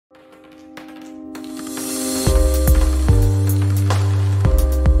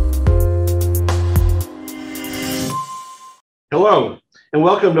Hello, and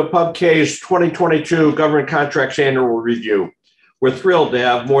welcome to PubK's 2022 Government Contracts Annual Review. We're thrilled to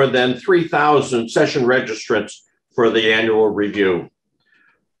have more than 3,000 session registrants for the annual review.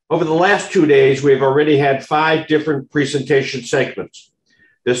 Over the last 2 days, we've already had 5 different presentation segments.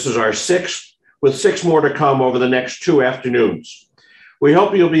 This is our 6th, with 6 more to come over the next 2 afternoons. We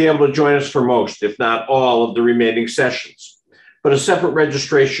hope you'll be able to join us for most, if not all, of the remaining sessions. But a separate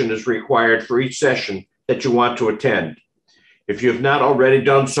registration is required for each session that you want to attend. If you have not already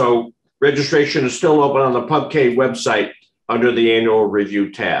done so, registration is still open on the PubK website under the Annual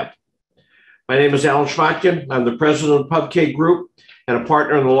Review tab. My name is Alan Schwatkin. I'm the president of PubK Group and a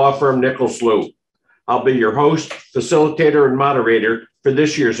partner in the law firm Nichols Lew. I'll be your host, facilitator, and moderator for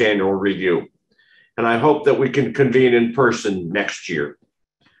this year's Annual Review. And I hope that we can convene in person next year.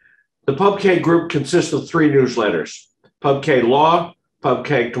 The PubK Group consists of 3 newsletters: PubK Law,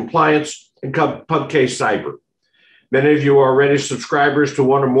 PubK Compliance, and PubK Cyber. Many of you are already subscribers to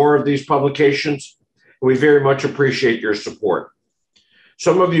one or more of these publications, and we very much appreciate your support.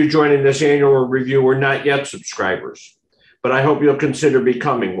 Some of you joining this annual review were not yet subscribers, but I hope you'll consider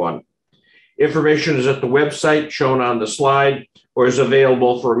becoming one. Information is at the website shown on the slide or is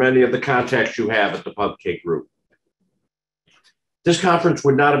available for many of the contacts you have at the PubK Group. This conference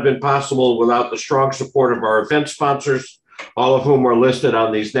would not have been possible without the strong support of our event sponsors, all of whom are listed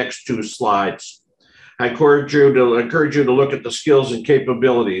on these next 2 slides. I encourage you to look at the skills and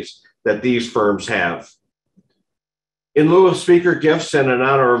capabilities that these firms have. In lieu of speaker gifts and in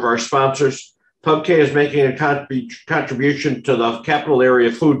honor of our sponsors, PubK is making a contribution to the Capital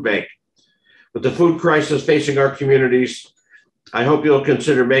Area Food Bank. With the food crisis facing our communities, I hope you'll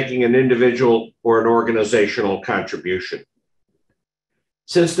consider making an individual or an organizational contribution.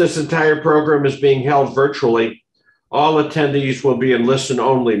 Since this entire program is being held virtually, all attendees will be in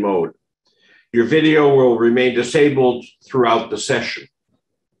listen-only mode. Your video will remain disabled throughout the session.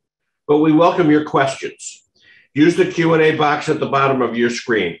 But we welcome your questions. Use the Q&A box at the bottom of your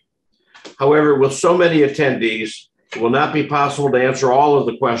screen. However, with so many attendees, it will not be possible to answer all of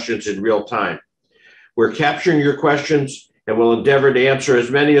the questions in real time. We're capturing your questions and will endeavor to answer as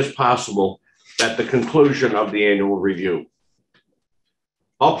many as possible at the conclusion of the annual review.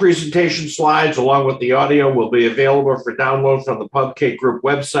 All presentation slides, along with the audio, will be available for download from the PubK Group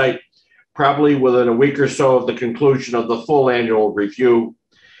website, probably within a week or so of the conclusion of the full annual review.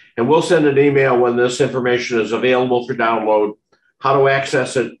 And we'll send an email when this information is available for download, how to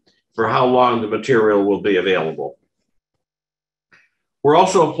access it, for how long the material will be available. We're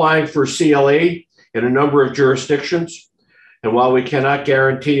also applying for CLA in a number of jurisdictions. And while we cannot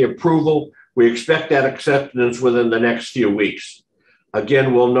guarantee approval, we expect that acceptance within the next few weeks.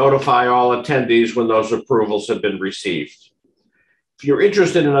 Again, we'll notify all attendees when those approvals have been received. If you're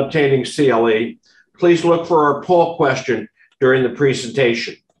interested in obtaining CLE, please look for our poll question during the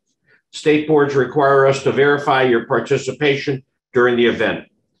presentation. State boards require us to verify your participation during the event.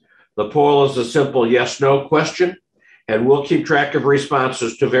 The poll is a simple yes/no question, and we'll keep track of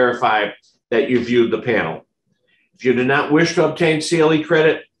responses to verify that you viewed the panel. If you do not wish to obtain CLE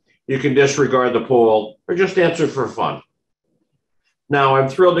credit, you can disregard the poll or just answer for fun. Now, I'm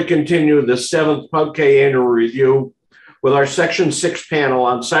thrilled to continue the 7th PubK Annual Review with our Section 6 panel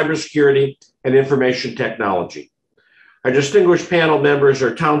on cybersecurity and information technology. Our distinguished panel members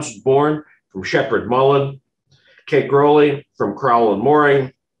are Townsend Bourne from Shepherd Mullen, Kate Growley from Crowell and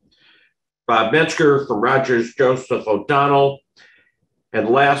Mooring, Bob Metzger from Rogers Joseph O'Donnell, and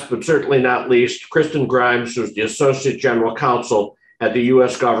last but certainly not least, Kristen Grimes, who's the Associate General Counsel at the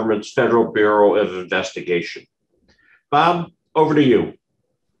U.S. Government's Federal Bureau of Investigation. Bob, over to you.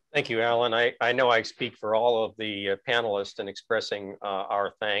 Thank you, Alan. I know I speak for all of the panelists in expressing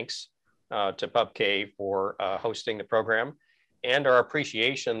our thanks to PubK for hosting the program and our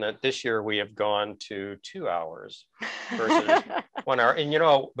appreciation that this year we have gone to 2 hours versus 1 hour. And, you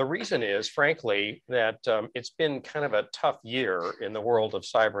know, the reason is, frankly, that it's been kind of a tough year in the world of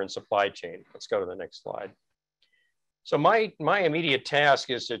cyber and supply chain. Let's go to the next slide. So my immediate task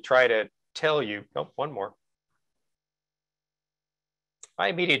is to try to tell you, oh, one more. My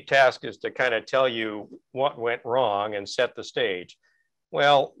immediate task is to kind of tell you what went wrong and set the stage.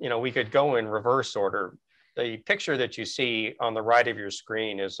 Well, you know, we could go in reverse order. The picture that you see on the right of your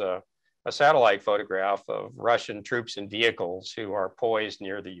screen is a satellite photograph of Russian troops and vehicles who are poised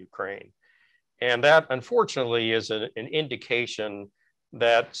near the Ukraine. And that, unfortunately, is an indication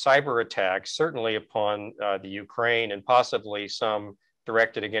that cyber attacks, certainly upon the Ukraine and possibly some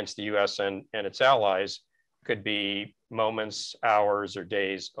directed against the US and its allies, could be moments, hours, or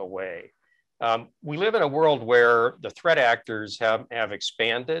days away. We live in a world where the threat actors have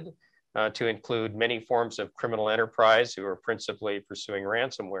expanded. to include many forms of criminal enterprise who are principally pursuing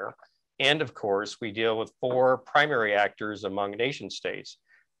ransomware. And of course, we deal with 4 primary actors among nation states: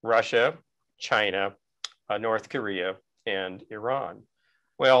 Russia, China, North Korea, and Iran.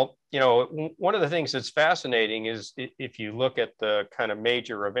 Well, you know, one of the things that's fascinating is if you look at the kind of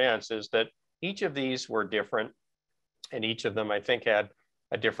major events is that each of these were different, and each of them, I think, had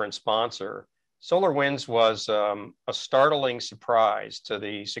a different sponsor. SolarWinds was a startling surprise to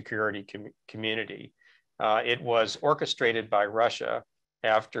the security community. It was orchestrated by Russia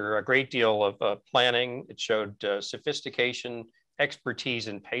after a great deal of planning. It showed sophistication, expertise,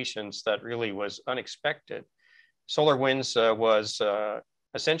 and patience that really was unexpected. SolarWinds was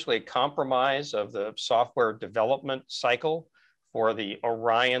essentially a compromise of the software development cycle for the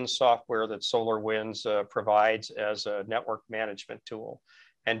Orion software that SolarWinds provides as a network management tool.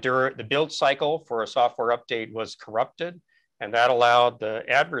 And during the build cycle for a software update was corrupted, and that allowed the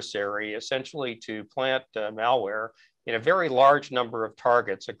adversary essentially to plant malware in a very large number of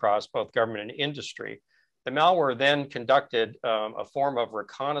targets across both government and industry. The malware then conducted a form of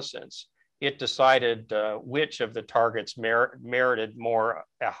reconnaissance. It decided which of the targets merited more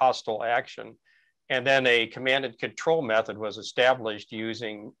hostile action. And then a command and control method was established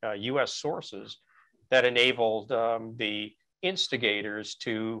using US sources that enabled the instigators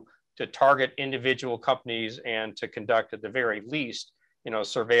to target individual companies and to conduct, at the very least,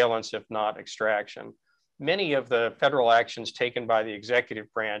 surveillance, if not extraction. Many of the federal actions taken by the executive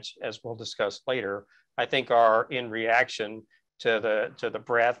branch, as we'll discuss later, I think are in reaction to the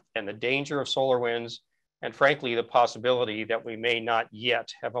breadth and the danger of SolarWinds, and frankly, the possibility that we may not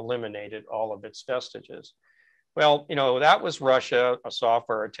yet have eliminated all of its vestiges. Well, that was Russia, a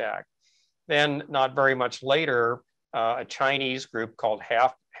software attack. Then, not very much later, a Chinese group called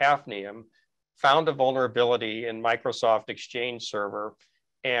Hafnium found a vulnerability in Microsoft Exchange Server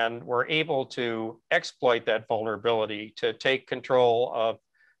and were able to exploit that vulnerability to take control of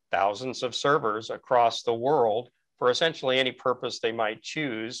thousands of servers across the world for essentially any purpose they might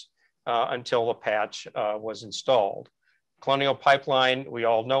choose until the patch was installed. Colonial Pipeline, we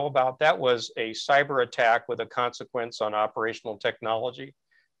all know about, that was a cyber attack with a consequence on operational technology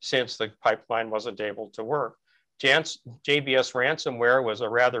since the pipeline wasn't able to work. JBS ransomware was a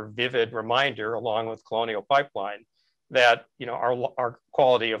rather vivid reminder, along with Colonial Pipeline, that our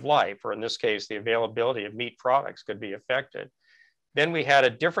quality of life, or in this case, the availability of meat products, could be affected. Then we had a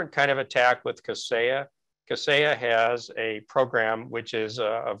different kind of attack with Kaseya. Kaseya has a program which is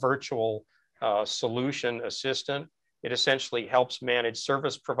a virtual solution assistant. It essentially helps manage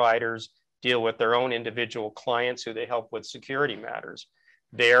service providers deal with their own individual clients who they help with security matters.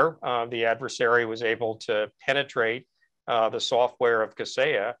 There, the adversary was able to penetrate the software of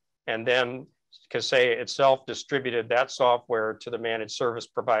Kaseya, and then Kaseya itself distributed that software to the managed service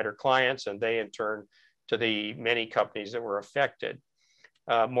provider clients, and they in turn to the many companies that were affected.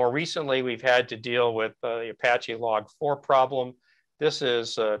 More recently, we've had to deal with the Apache Log4 problem. This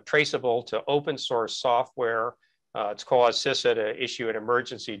is traceable to open source software. It's caused CISA to issue an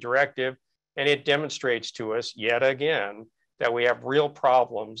emergency directive, and it demonstrates to us yet again that we have real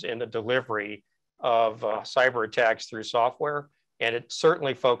problems in the delivery of cyber attacks through software. And it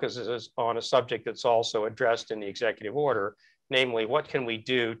certainly focuses on a subject that's also addressed in the executive order, namely, what can we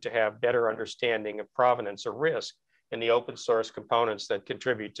do to have better understanding of provenance or risk in the open source components that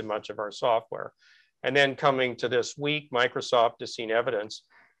contribute to much of our software. And then coming to this week, Microsoft has seen evidence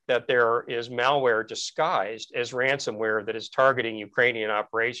that there is malware disguised as ransomware that is targeting Ukrainian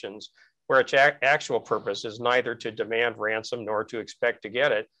operations, where its actual purpose is neither to demand ransom nor to expect to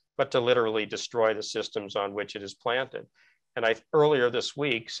get it, but to literally destroy the systems on which it is planted. And earlier this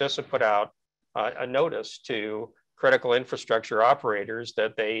week, CISA put out a notice to critical infrastructure operators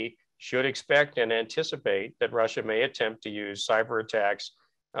that they should expect and anticipate that Russia may attempt to use cyber attacks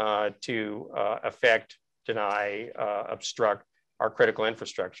to affect, deny, obstruct our critical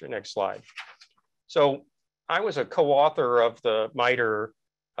infrastructure. Next slide. So I was a co-author of the MITRE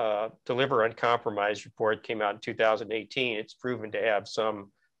Deliver Uncompromised report, came out in 2018. It's proven to have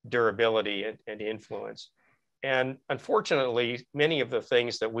some durability and influence. And unfortunately, many of the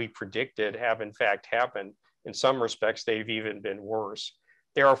things that we predicted have in fact happened. In some respects, they've even been worse.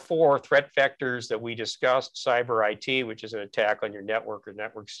 There are 4 threat vectors that we discussed: cyber IT, which is an attack on your network or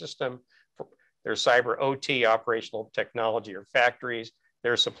network system. There's cyber OT, operational technology or factories.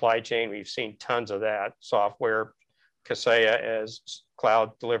 There's supply chain. We've seen tons of that. Software, Kaseya as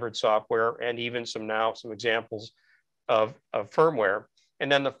cloud delivered software, and even some examples of firmware.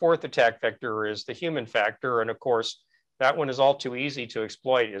 And then the 4th attack vector is the human factor. And of course, that one is all too easy to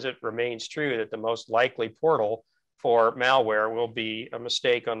exploit, as it remains true that the most likely portal for malware will be a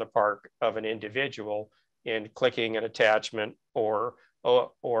mistake on the part of an individual in clicking an attachment or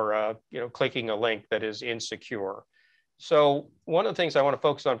clicking a link that is insecure. So one of the things I want to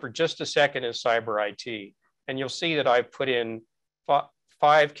focus on for just a second is cyber IT. And you'll see that I've put in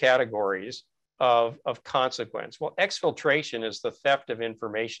 5 categories of consequence. Well, exfiltration is the theft of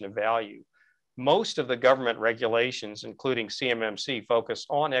information of value. Most of the government regulations, including CMMC, focus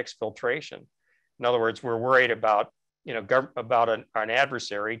on exfiltration. In other words, we're worried about, an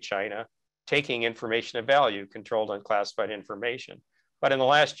adversary, China, taking information of value, controlled unclassified information. But in the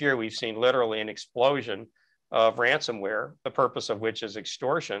last year, we've seen literally an explosion of ransomware, the purpose of which is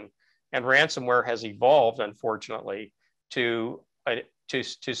extortion. And ransomware has evolved, unfortunately, to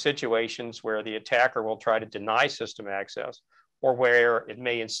situations where the attacker will try to deny system access, or where it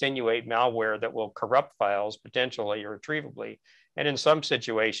may insinuate malware that will corrupt files potentially or retrievably. And in some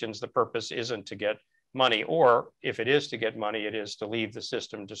situations, the purpose isn't to get money, or if it is to get money, it is to leave the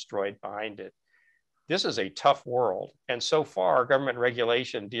system destroyed behind it. This is a tough world. And so far, government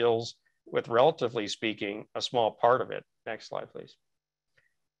regulation deals with, relatively speaking, a small part of it. Next slide, please.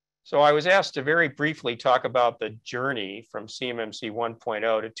 So I was asked to very briefly talk about the journey from CMMC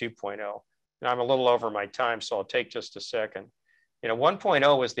 1.0 to 2.0. And I'm a little over my time, so I'll take just a second.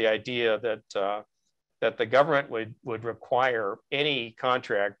 1.0 was the idea that that the government would require any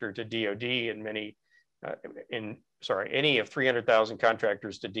contractor to DoD and any of 300,000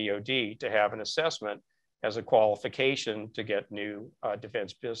 contractors to DoD to have an assessment as a qualification to get new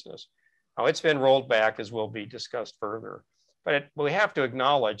defense business. Now, it's been rolled back, as will be discussed further. But we have to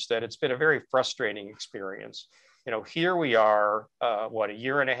acknowledge that it's been a very frustrating experience. Here we are, a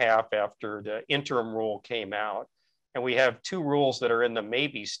year and a half after the interim rule came out, and we have 2 rules that are in the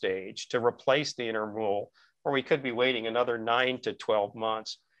maybe stage to replace the interim rule, or we could be waiting another 9 to 12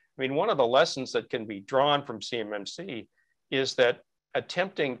 months. I mean, one of the lessons that can be drawn from CMMC is that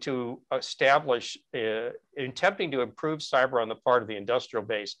attempting to improve cyber on the part of the industrial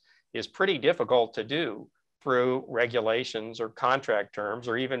base is pretty difficult to do through regulations or contract terms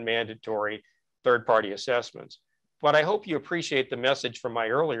or even mandatory third-party assessments. But I hope you appreciate the message from my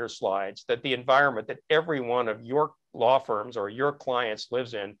earlier slides that the environment that every one of your law firms or your clients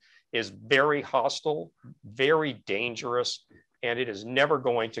lives in is very hostile, very dangerous, and it is never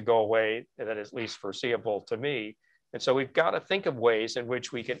going to go away, that is at least foreseeable to me. And so we've got to think of ways in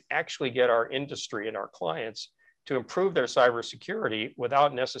which we can actually get our industry and our clients to improve their cybersecurity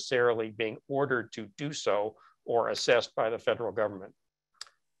without necessarily being ordered to do so or assessed by the federal government.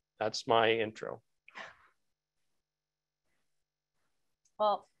 That's my intro.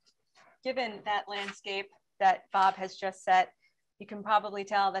 Well, given that landscape that Bob has just set, you can probably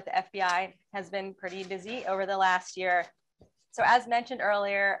tell that the FBI has been pretty busy over the last year. So as mentioned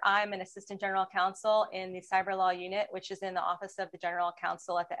earlier, I'm an assistant general counsel in the cyber law unit, which is in the office of the general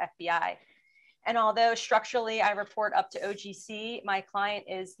counsel at the FBI. And although structurally I report up to OGC, my client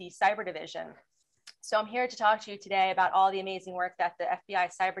is the cyber division. So I'm here to talk to you today about all the amazing work that the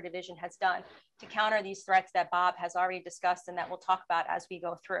FBI cyber division has done to counter these threats that Bob has already discussed and that we'll talk about as we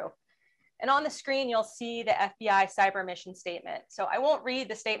go through. And on the screen, you'll see the FBI cyber mission statement. So I won't read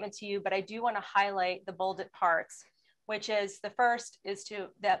the statement to you, but I do want to highlight the bolded parts, which is the first is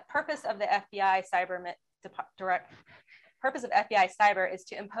the purpose of the FBI purpose of FBI cyber is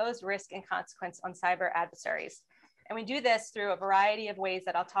to impose risk and consequence on cyber adversaries. And we do this through a variety of ways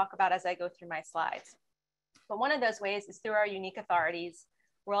that I'll talk about as I go through my slides. But one of those ways is through our unique authorities,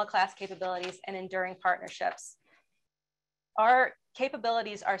 world-class capabilities, and enduring partnerships. Our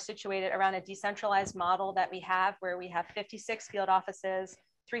capabilities are situated around a decentralized model that we have, where we have 56 field offices,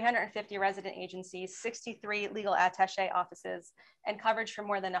 350 resident agencies, 63 legal attaché offices, and coverage from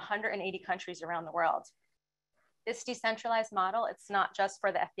more than 180 countries around the world. This decentralized model, it's not just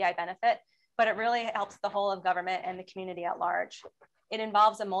for the FBI benefit, but it really helps the whole of government and the community at large. It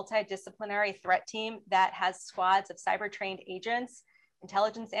involves a multidisciplinary threat team that has squads of cyber-trained agents,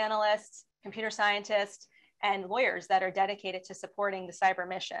 intelligence analysts, computer scientists, and lawyers that are dedicated to supporting the cyber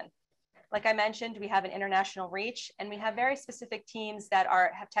mission. Like I mentioned, we have an international reach, and we have very specific teams that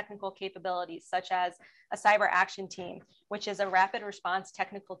have technical capabilities, such as a cyber action team, which is a rapid response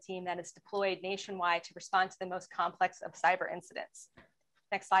technical team that is deployed nationwide to respond to the most complex of cyber incidents.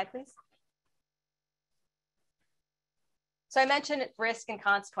 Next slide, please. So I mentioned risk and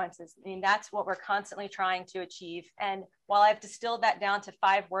consequences. I mean, that's what we're constantly trying to achieve. And while I've distilled that down to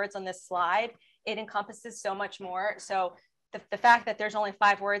 5 words on this slide, it encompasses so much more. So the fact that there's only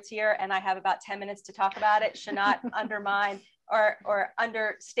 5 words here and I have about 10 minutes to talk about it should not undermine or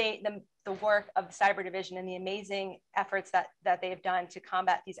understate the work of the cyber division and the amazing efforts that they've done to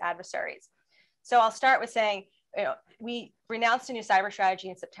combat these adversaries. So I'll start with saying we announced a new cyber strategy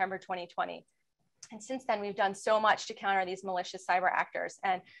in September 2020. And since then, we've done so much to counter these malicious cyber actors.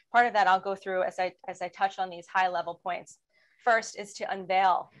 And part of that I'll go through as I touch on these high level points. First is to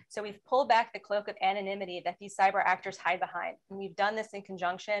unveil. So we've pulled back the cloak of anonymity that these cyber actors hide behind. And we've done this in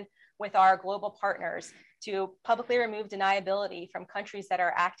conjunction with our global partners to publicly remove deniability from countries that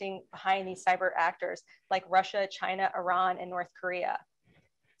are acting behind these cyber actors like Russia, China, Iran, and North Korea.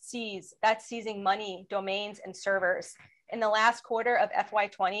 Seize, that's seizing money, domains, and servers. In the last quarter of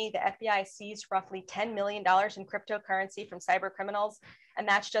FY20, the FBI seized roughly $10 million in cryptocurrency from cyber criminals, and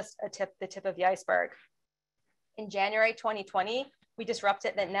that's just the tip of the iceberg. In January 2020, we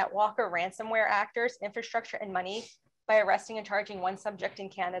disrupted the NetWalker ransomware actors' infrastructure and money by arresting and charging one subject in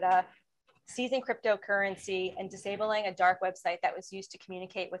Canada, seizing cryptocurrency, and disabling a dark website that was used to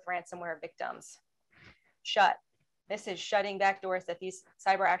communicate with ransomware victims. Shut. This is shutting back doors that these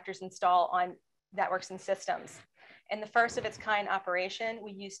cyber actors install on networks and systems. In the first of its kind operation,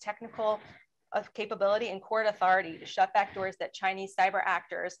 we used technical capability and court authority to shut back doors that Chinese cyber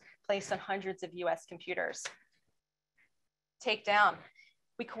actors placed on hundreds of US computers. Take down.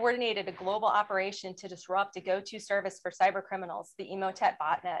 We coordinated a global operation to disrupt a go-to service for cyber criminals, the Emotet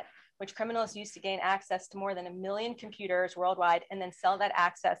botnet, which criminals use to gain access to more than 1 million computers worldwide and then sell that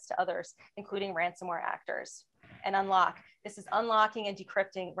access to others, including ransomware actors. And unlock. This is unlocking and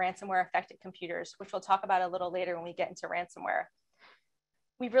decrypting ransomware affected computers, which we'll talk about a little later when we get into ransomware.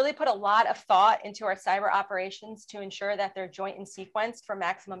 We've really put a lot of thought into our cyber operations to ensure that they're joint and sequenced for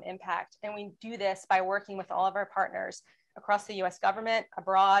maximum impact. And we do this by working with all of our partners across the US government,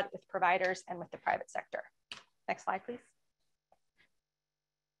 abroad, with providers, and with the private sector. Next slide, please.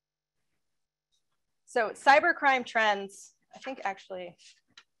 So cybercrime trends, I think actually,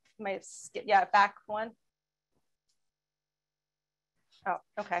 you might have skipped, yeah, back one. Oh,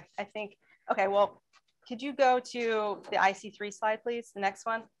 okay, I think, okay, well, could you go to the IC3 slide, please? The next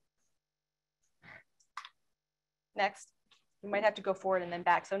one. Next. You might have to go forward and then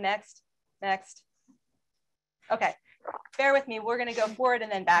back. So next, next. Okay, bear with me. We're gonna go forward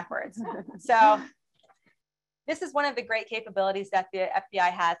and then backwards. So this is one of the great capabilities that the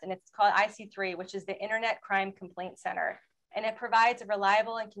FBI has, and it's called IC3, which is the Internet Crime Complaint Center. And it provides a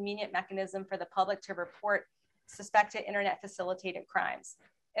reliable and convenient mechanism for the public to report suspected internet facilitated crimes.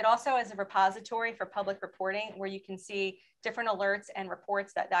 It also is a repository for public reporting where you can see different alerts and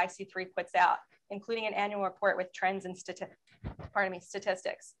reports that the IC3 puts out, including an annual report with trends and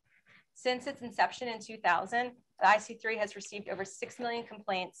statistics. Since its inception in 2000, the IC3 has received over 6 million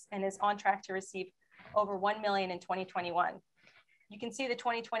complaints and is on track to receive over 1 million in 2021. You can see the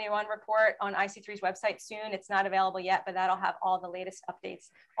 2021 report on IC3's website soon. It's not available yet, but that'll have all the latest updates,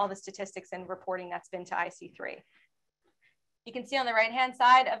 all the statistics and reporting that's been to IC3. You can see on the right-hand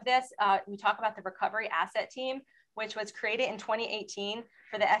side of this, we talk about the recovery asset team, which was created in 2018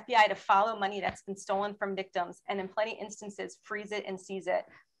 for the FBI to follow money that's been stolen from victims and in plenty instances, freeze it and seize it.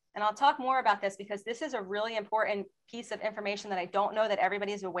 And I'll talk more about this because this is a really important piece of information that I don't know that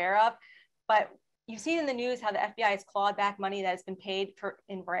everybody's aware of, but you've seen in the news how the FBI has clawed back money that has been paid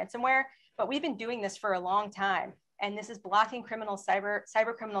in ransomware, but we've been doing this for a long time. And this is blocking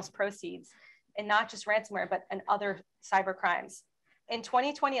cyber criminals' proceeds, and not just ransomware, but in other cyber crimes. In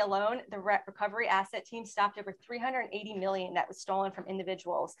 2020 alone, the recovery asset team stopped over 380 million that was stolen from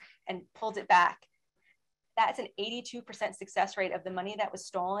individuals and pulled it back. That's an 82% success rate of the money that was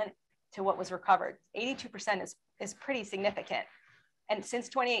stolen to what was recovered. 82% is pretty significant. And since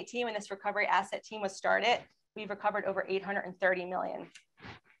 2018, when this recovery asset team was started, we've recovered over 830 million.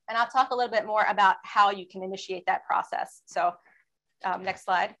 And I'll talk a little bit more about how you can initiate that process. So next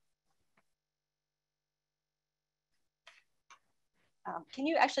slide. Can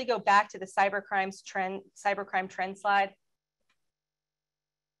you actually go back to the cybercrime trend slide?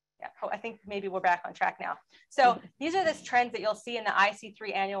 Yeah, I think maybe we're back on track now. So these are the trends that you'll see in the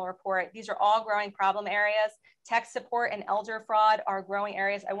IC3 annual report. These are all growing problem areas. Tech support and elder fraud are growing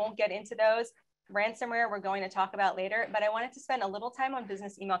areas. I won't get into those. Ransomware, we're going to talk about later, but I wanted to spend a little time on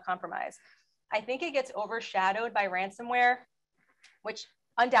business email compromise. I think it gets overshadowed by ransomware, which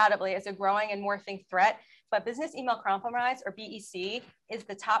undoubtedly is a growing and morphing threat, but business email compromise, or BEC, is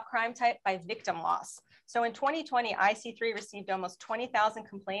the top crime type by victim loss. So in 2020, IC3 received almost 20,000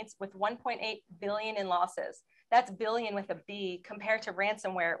 complaints with 1.8 billion in losses. That's billion with a B compared to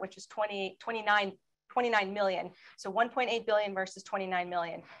ransomware, which is 29 million. So 1.8 billion versus 29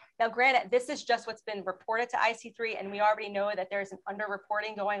 million. Now, granted, this is just what's been reported to IC3, and we already know that there's an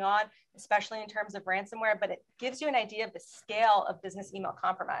underreporting going on, especially in terms of ransomware, but it gives you an idea of the scale of business email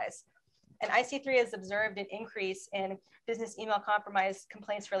compromise. And IC3 has observed an increase in business email compromise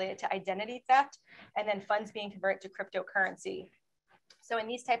complaints related to identity theft and then funds being converted to cryptocurrency. So in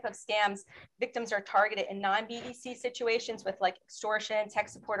these type of scams, victims are targeted in non-BEC situations with like extortion, tech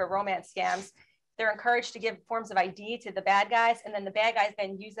support, or romance scams. They're encouraged to give forms of ID to the bad guys, and then the bad guys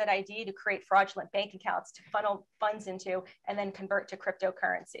then use that ID to create fraudulent bank accounts to funnel funds into and then convert to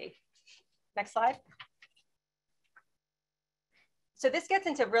cryptocurrency. Next slide. So this gets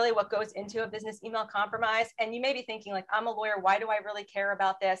into really what goes into a business email compromise. And you may be thinking like, I'm a lawyer, why do I really care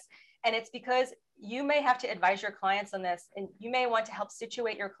about this? And it's because you may have to advise your clients on this, and you may want to help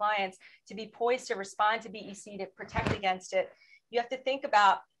situate your clients to be poised to respond to BEC to protect against it. You have to think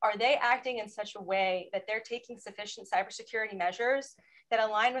about, are they acting in such a way that they're taking sufficient cybersecurity measures that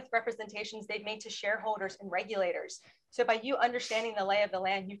align with representations they've made to shareholders and regulators? So by you understanding the lay of the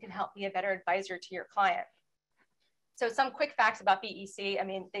land, you can help be a better advisor to your client. So some quick facts about BEC. I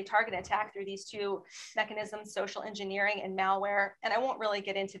mean, they target and attack through these two mechanisms, social engineering and malware. And I won't really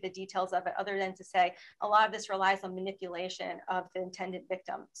get into the details of it other than to say a lot of this relies on manipulation of the intended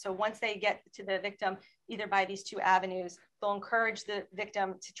victim. So once they get to the victim, either by these two avenues, they'll encourage the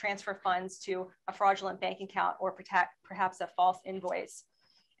victim to transfer funds to a fraudulent bank account or perhaps a false invoice.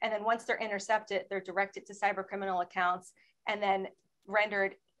 And then once they're intercepted, they're directed to cyber criminal accounts and then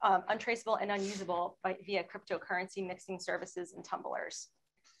rendered untraceable and unusable via cryptocurrency mixing services and tumblers.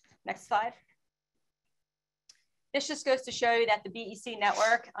 Next slide. This just goes to show you that the BEC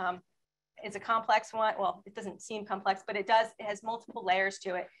network is a complex one. Well, it doesn't seem complex, but it has multiple layers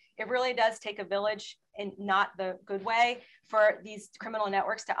to it. It really does take a village, in not the good way, for these criminal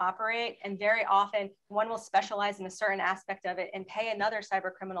networks to operate. And very often one will specialize in a certain aspect of it and pay another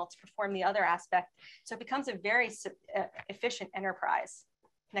cyber criminal to perform the other aspect. So it becomes a very efficient enterprise.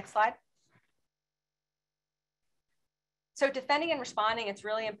 Next slide. So defending and responding, it's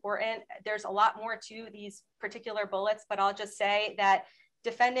really important. There's a lot more to these particular bullets, but I'll just say that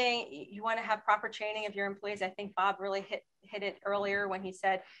defending, you want to have proper training of your employees. I think Bob really hit it earlier when he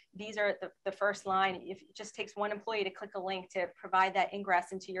said, these are the first line. If it just takes one employee to click a link to provide that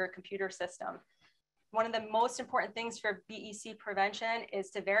ingress into your computer system. One of the most important things for BEC prevention is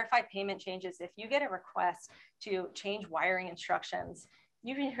to verify payment changes. If you get a request to change wiring instructions,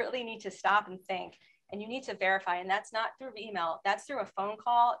 you really need to stop and think, and you need to verify. And that's not through email, that's through a phone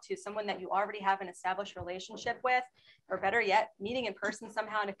call to someone that you already have an established relationship with, or better yet, meeting in person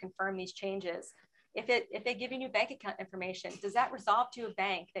somehow to confirm these changes. If they give you new bank account information, does that resolve to a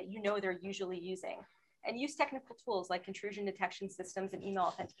bank that you know they're usually using? And use technical tools like intrusion detection systems and email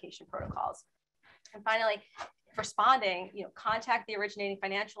authentication protocols. And finally, responding, contact the originating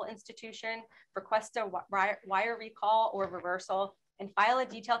financial institution, request a wire recall or reversal, and file a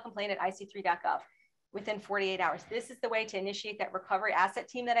detailed complaint at ic3.gov within 48 hours. This is the way to initiate that recovery asset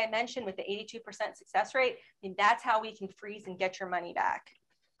team that I mentioned with the 82% success rate. I mean, that's how we can freeze and get your money back.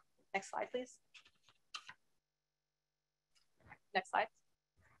 Next slide, please. Next slide.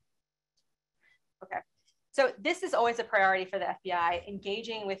 Okay. So this is always a priority for the FBI,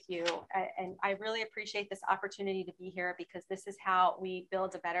 engaging with you. And I really appreciate this opportunity to be here because this is how we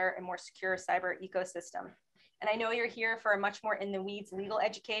build a better and more secure cyber ecosystem. And I know you're here for a much more in the weeds legal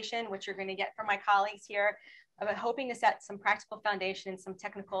education, which you're going to get from my colleagues here. I'm hoping to set some practical foundation and some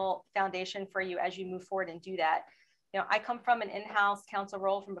technical foundation for you as you move forward and do that. I come from an in-house counsel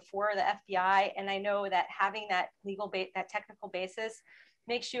role from before the FBI, and I know that having that that technical basis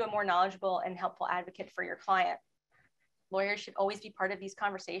makes you a more knowledgeable and helpful advocate for your client. Lawyers should always be part of these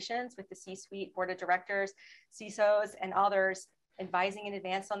conversations with the C-suite, board of directors, CISOs, and others, advising in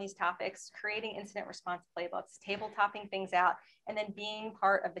advance on these topics, creating incident response playbooks, table-topping things out, and then being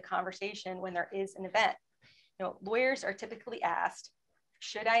part of the conversation when there is an event. Lawyers are typically asked,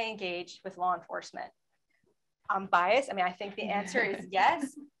 should I engage with law enforcement? I'm biased. I mean, I think the answer is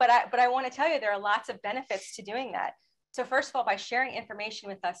yes, but I want to tell you there are lots of benefits to doing that. So first of all, by sharing information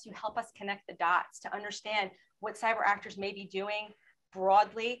with us, you help us connect the dots to understand what cyber actors may be doing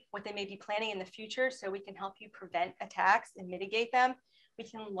broadly, what they may be planning in the future, so we can help you prevent attacks and mitigate them. We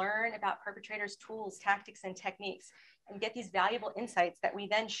can learn about perpetrators' tools, tactics, and techniques, and get these valuable insights that we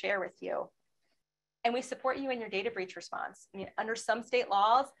then share with you. And we support you in your data breach response. I mean, under some state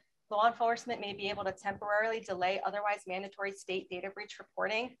laws, law enforcement may be able to temporarily delay otherwise mandatory state data breach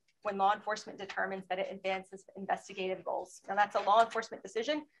reporting when law enforcement determines that it advances investigative goals. Now that's a law enforcement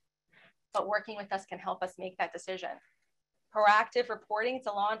decision, but working with us can help us make that decision. Proactive reporting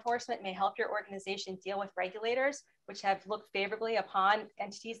to law enforcement may help your organization deal with regulators, which have looked favorably upon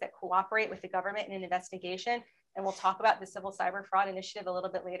entities that cooperate with the government in an investigation. And we'll talk about the Civil Cyber Fraud Initiative a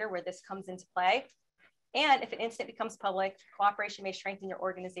little bit later where this comes into play. And if an incident becomes public, cooperation may strengthen your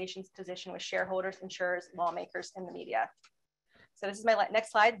organization's position with shareholders, insurers, lawmakers, and the media. So this is my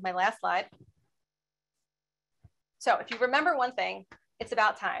next slide, my last slide. So if you remember one thing, it's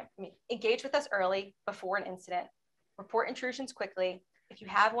about time. I mean, engage with us early before an incident, report intrusions quickly. If you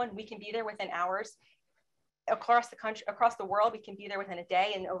have one, we can be there within hours. Across the country, across the world, we can be there within a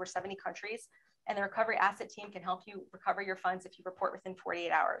day in over 70 countries. And the recovery asset team can help you recover your funds if you report within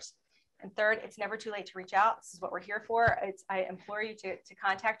 48 hours. And third, it's never too late to reach out. This is what we're here for. I implore you to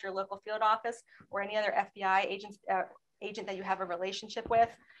contact your local field office or any other FBI agent that you have a relationship with.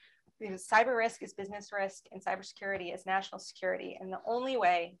 Because cyber risk is business risk and cybersecurity is national security. And the only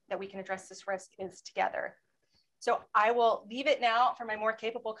way that we can address this risk is together. So I will leave it now for my more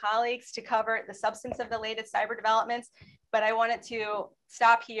capable colleagues to cover the substance of the latest cyber developments, but I wanted to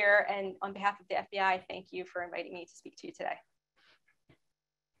stop here and on behalf of the FBI, thank you for inviting me to speak to you today.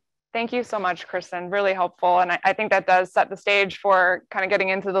 Thank you so much, Kristen, really helpful. And I think that does set the stage for kind of getting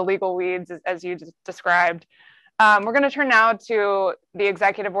into the legal weeds as you described. We're going to turn now to the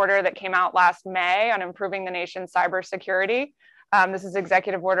executive order that came out last May on improving the nation's cybersecurity. This is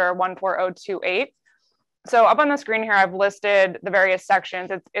Executive Order 14028. So up on the screen here, I've listed the various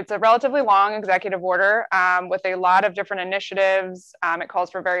sections. It's a relatively long executive order with a lot of different initiatives. It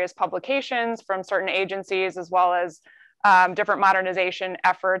calls for various publications from certain agencies, as well as different modernization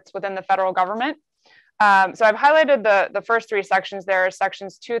efforts within the federal government. So I've highlighted the first three sections there,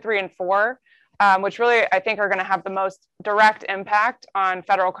 sections 2, 3, and 4, which really I think are going to have the most direct impact on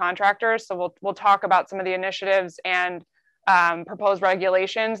federal contractors. So we'll talk about some of the initiatives and proposed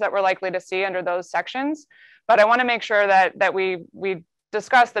regulations that we're likely to see under those sections. But I want to make sure that we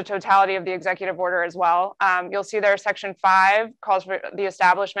discuss the totality of the executive order as well. You'll see there section 5 calls for the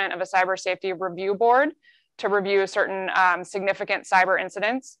establishment of a cyber safety review board to review certain significant cyber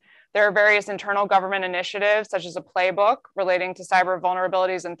incidents. There are various internal government initiatives, such as a playbook relating to cyber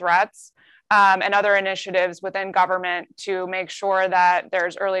vulnerabilities and threats, and other initiatives within government to make sure that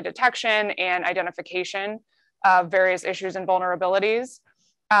there's early detection and identification of various issues and vulnerabilities.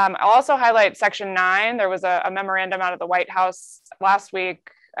 I'll also highlight section 9. There was a memorandum out of the White House last week,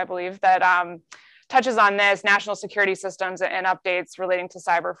 I believe, that touches on this, national security systems and updates relating to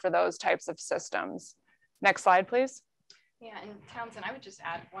cyber for those types of systems. Next slide, please. Yeah, and Townsend, I would just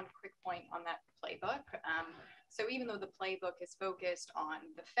add one quick point on that playbook. So even though the playbook is focused on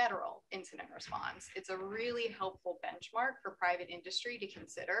the federal incident response, it's a really helpful benchmark for private industry to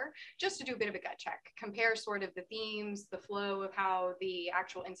consider, just to do a bit of a gut check, compare sort of the themes, the flow of how the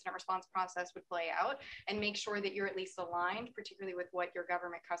actual incident response process would play out, and make sure that you're at least aligned, particularly with what your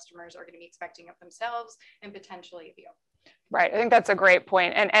government customers are going to be expecting of themselves and potentially of you. Right, I think that's a great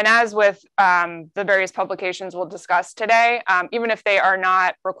point. And as with the various publications we'll discuss today, even if they are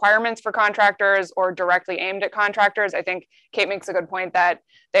not requirements for contractors or directly aimed at contractors, I think Kate makes a good point that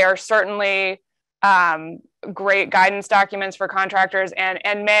they are certainly great guidance documents for contractors and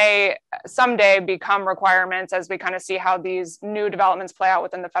may someday become requirements as we kind of see how these new developments play out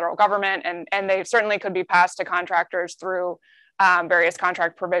within the federal government. And they certainly could be passed to contractors through various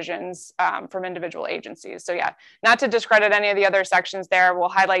contract provisions from individual agencies. So yeah, not to discredit any of the other sections there, we'll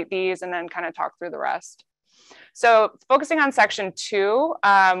highlight these and then kind of talk through the rest. So focusing on section 2,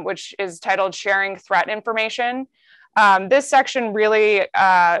 which is titled Sharing Threat Information. This section really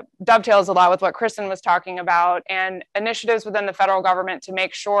dovetails a lot with what Kristen was talking about and initiatives within the federal government to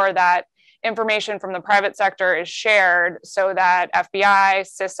make sure that information from the private sector is shared so that FBI,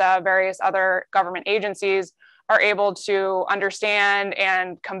 CISA, various other government agencies are able to understand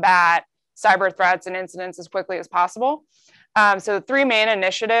and combat cyber threats and incidents as quickly as possible. So the 3 main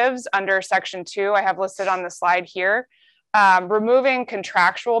initiatives under section 2 I have listed on the slide here. Removing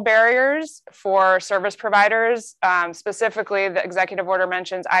contractual barriers for service providers, specifically the executive order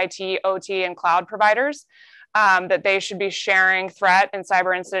mentions IT, OT, and cloud providers, that they should be sharing threat and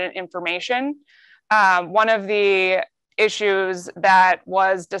cyber incident information. One of the issues that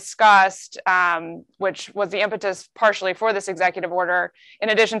was discussed, which was the impetus partially for this executive order, in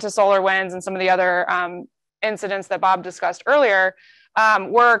addition to SolarWinds and some of the other incidents that Bob discussed earlier,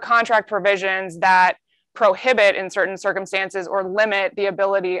 were contract provisions that prohibit in certain circumstances or limit the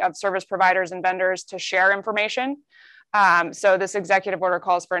ability of service providers and vendors to share information. So this executive order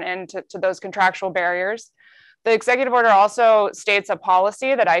calls for an end to those contractual barriers. The executive order also states a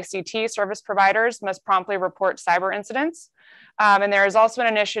policy that ICT service providers must promptly report cyber incidents. And there is also an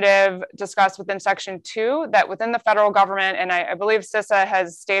initiative discussed within section 2 that within the federal government, and I believe CISA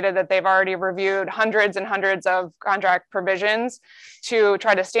has stated that they've already reviewed hundreds and hundreds of contract provisions to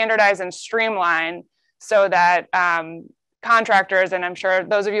try to standardize and streamline so that contractors, and I'm sure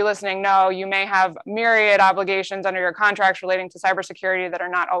those of you listening know, you may have myriad obligations under your contracts relating to cybersecurity that are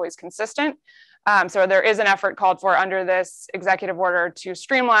not always consistent. So there is an effort called for under this executive order to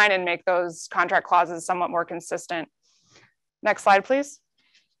streamline and make those contract clauses somewhat more consistent. Next slide, please.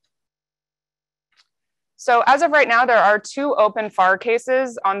 So as of right now, there are 2 open FAR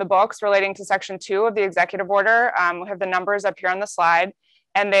cases on the books relating to Section 2 of the executive order. We have the numbers up here on the slide,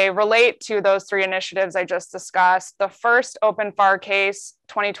 and they relate to those 3 initiatives I just discussed. The first open FAR case,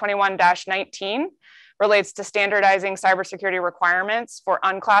 2021-19, relates to standardizing cybersecurity requirements for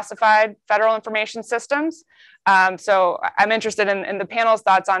unclassified federal information systems. So I'm interested in the panel's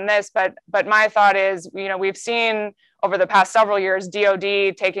thoughts on this, but my thought is, we've seen over the past several years,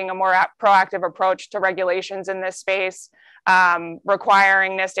 DoD taking a more proactive approach to regulations in this space,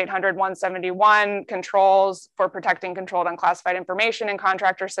 requiring NIST 800-171 controls for protecting controlled unclassified information in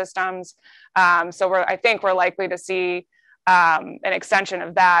contractor systems. So I think we're likely to see an extension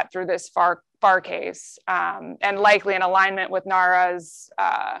of that through this FAR case, and likely in alignment with NARA's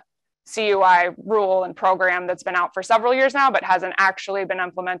CUI rule and program that's been out for several years now, but hasn't actually been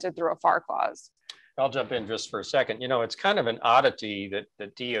implemented through a FAR clause. I'll jump in just for a second. It's kind of an oddity that the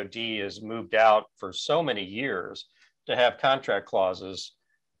DoD has moved out for so many years to have contract clauses,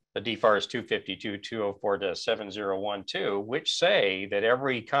 the DFARS 252-204-7012, which say that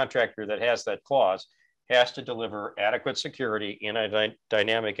every contractor that has that clause has to deliver adequate security in a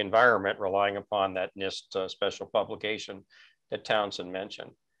dynamic environment, relying upon that NIST special publication that Townsend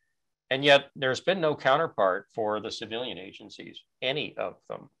mentioned. And yet there's been no counterpart for the civilian agencies, any of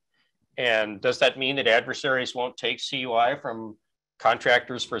them. And does that mean that adversaries won't take CUI from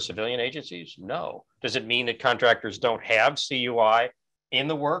contractors for civilian agencies? No. Does it mean that contractors don't have CUI in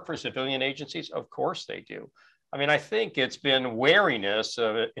the work for civilian agencies? Of course they do. I mean, I think it's been wariness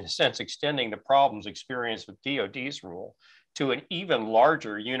of, in a sense, extending the problems experienced with DoD's rule to an even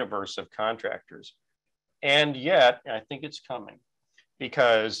larger universe of contractors. And yet, I think it's coming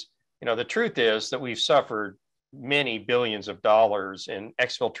because, the truth is that we've suffered many billions of dollars in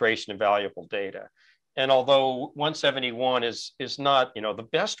exfiltration of valuable data. And although 171 is not, the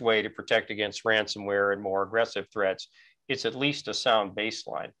best way to protect against ransomware and more aggressive threats, it's at least a sound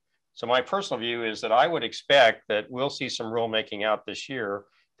baseline. So my personal view is that I would expect that we'll see some rulemaking out this year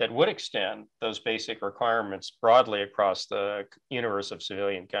that would extend those basic requirements broadly across the universe of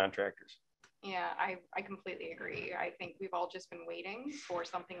civilian contractors. Yeah, I completely agree. I think we've all just been waiting for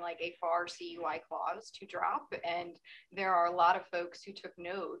something like a FAR CUI clause to drop. And there are a lot of folks who took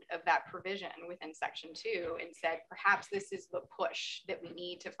note of that provision within Section 2 and said, perhaps this is the push that we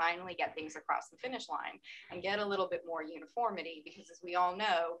need to finally get things across the finish line and get a little bit more uniformity. Because as we all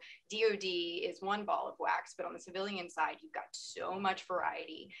know, DoD is one ball of wax, but on the civilian side, you've got so much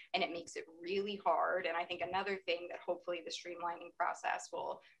variety and it makes it really hard. And I think another thing that hopefully the streamlining process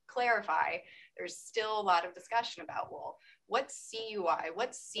will clarify, there's still a lot of discussion about, well, what's CUI,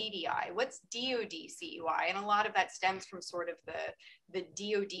 what's CDI, what's DoD CUI, and a lot of that stems from sort of the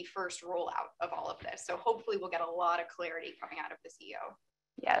DoD first rollout of all of this. So hopefully we'll get a lot of clarity coming out of this EO.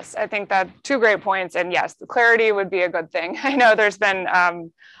 Yes, I think that 2 great points. And yes, the clarity would be a good thing. I know there's been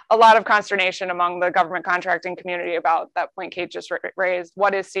a lot of consternation among the government contracting community about that point Kate just raised.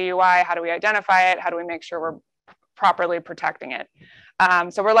 What is CUI? How do we identify it? How do we make sure we're properly protecting it?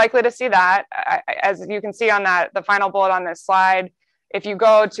 So we're likely to see that. As you can see on the final bullet on this slide, if you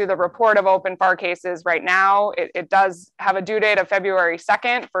go to the report of open FAR cases right now, it does have a due date of February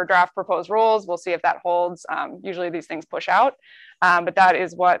 2nd for draft proposed rules. We'll see if that holds. Usually these things push out, but that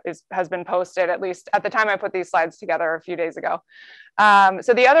is what has been posted, at least at the time I put these slides together a few days ago.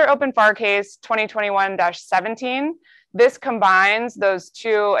 So the other open FAR case, 2021-17, this combines those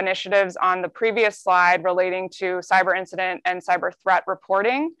 2 initiatives on the previous slide relating to cyber incident and cyber threat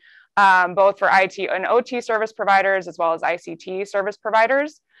reporting, both for IT and OT service providers, as well as ICT service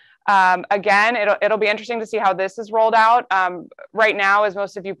providers. Again, it'll be interesting to see how this is rolled out. Right now, as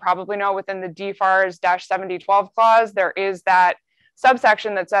most of you probably know, within the DFARS-7012 clause, there is that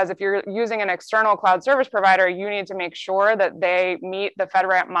subsection that says if you're using an external cloud service provider, you need to make sure that they meet the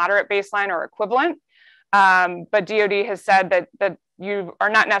FedRAMP moderate baseline or equivalent. But DoD has said that you are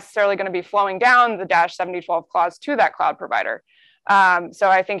not necessarily going to be flowing down the -7012 clause to that cloud provider. So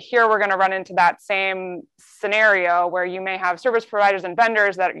I think here we're going to run into that same scenario where you may have service providers and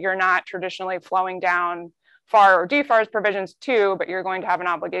vendors that you're not traditionally flowing down FAR or DFARS provisions to, but you're going to have an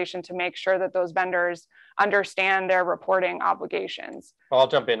obligation to make sure that those vendors understand their reporting obligations. Well, I'll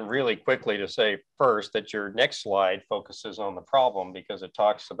jump in really quickly to say first that your next slide focuses on the problem because it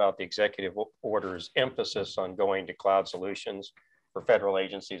talks about the executive order's emphasis on going to cloud solutions for federal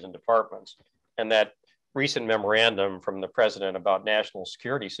agencies and departments. And that recent memorandum from the president about national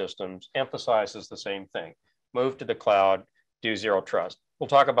security systems emphasizes the same thing. Move to the cloud, do zero trust. We'll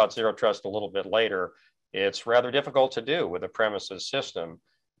talk about zero trust a little bit later. It's rather difficult to do with a premises system.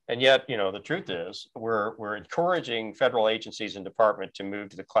 And yet, the truth is we're encouraging federal agencies and department to move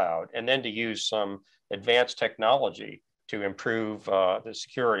to the cloud and then to use some advanced technology to improve the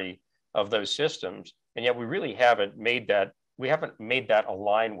security of those systems. And yet we really haven't made that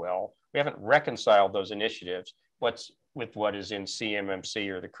align well. We haven't reconciled those initiatives with what is in CMMC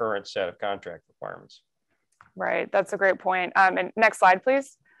or the current set of contract requirements. Right, that's a great point. And next slide,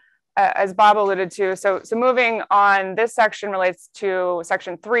 please. As Bob alluded to, so moving on, this section relates to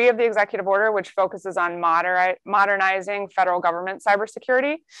section 3 of the executive order, which focuses on modernizing federal government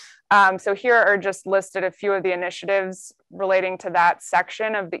cybersecurity. So here are just listed a few of the initiatives relating to that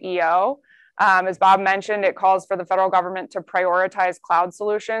section of the EO. As Bob mentioned, it calls for the federal government to prioritize cloud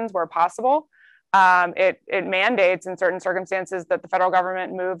solutions where possible. It mandates in certain circumstances that the federal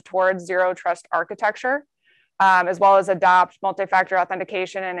government move towards zero trust architecture, as well as adopt multi-factor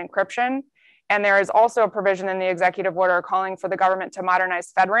authentication and encryption. And there is also a provision in the executive order calling for the government to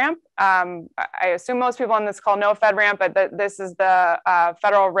modernize FedRAMP. I assume most people on this call know FedRAMP, but this is the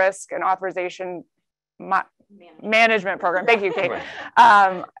Federal Risk and Authorization Management Program. Thank you, Kate.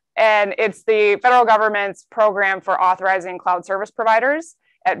 And it's the federal government's program for authorizing cloud service providers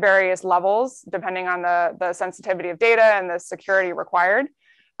at various levels, depending on the sensitivity of data and the security required.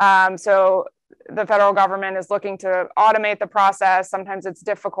 So the federal government is looking to automate the process. Sometimes it's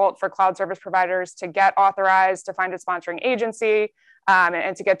difficult for cloud service providers to get authorized, to find a sponsoring agency,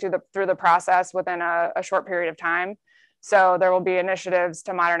 and to get through the process within a short period of time. So there will be initiatives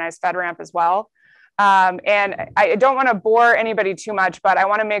to modernize FedRAMP as well. And I don't want to bore anybody too much, but I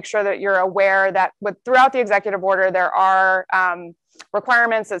want to make sure that you're aware that throughout the executive order, there are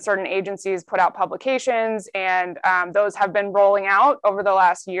requirements that certain agencies put out publications, and those have been rolling out over the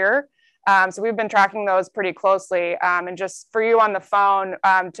last year. So we've been tracking those pretty closely. And just for you on the phone,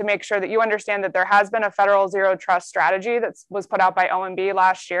 to make sure that you understand that there has been a federal zero trust strategy that was put out by OMB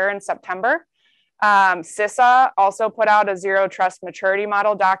last year in September. CISA also put out a zero trust maturity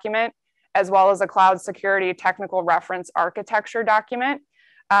model document, as well as a cloud security technical reference architecture document.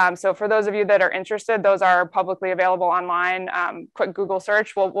 So for those of you that are interested, those are publicly available online. Quick Google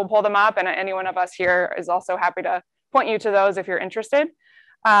search, we'll pull them up, and any one of us here is also happy to point you to those if you're interested.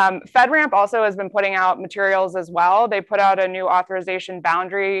 FedRAMP also has been putting out materials as well. They put out a new authorization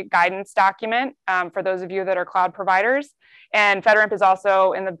boundary guidance document for those of you that are cloud providers. And FedRAMP is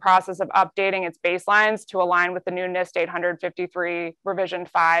also in the process of updating its baselines to align with the new NIST 853 revision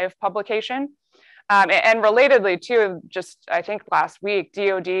 5 publication. And relatedly too, just I think last week,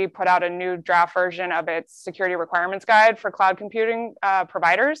 DoD put out a new draft version of its security requirements guide for cloud computing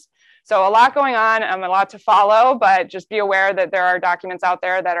providers. So a lot going on, a lot to follow, but just be aware that there are documents out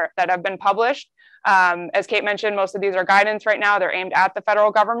there that have been published. As Kate mentioned, most of these are guidance right now. They're aimed at the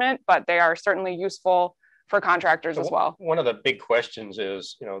federal government, but they are certainly useful for contractors as well. One of the big questions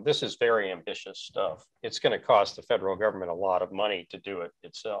is, this is very ambitious stuff. It's going to cost the federal government a lot of money to do it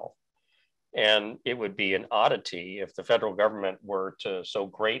itself. And it would be an oddity if the federal government were to so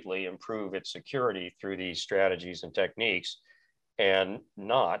greatly improve its security through these strategies and techniques and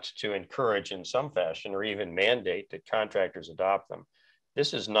not to encourage in some fashion or even mandate that contractors adopt them.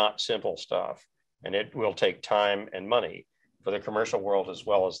 This is not simple stuff, and it will take time and money for the commercial world as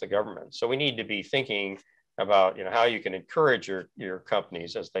well as the government. So we need to be thinking about how you can encourage your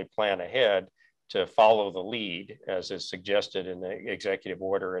companies as they plan ahead to follow the lead as is suggested in the executive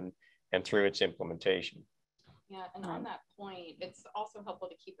order and through its implementation. Yeah, and on that point, it's also helpful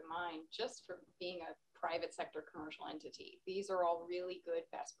to keep in mind, just for being a private sector commercial entity, these are all really good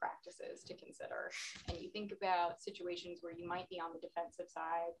best practices to consider. And you think about situations where you might be on the defensive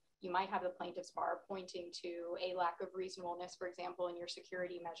side, you might have the plaintiff's bar pointing to a lack of reasonableness, for example, in your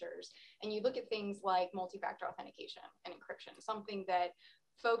security measures. And you look at things like multi-factor authentication and encryption, something that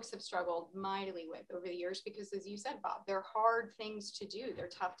folks have struggled mightily with over the years because, as you said, Bob, they're hard things to do. They're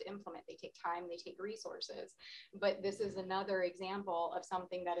tough to implement. They take time, they take resources. But this is another example of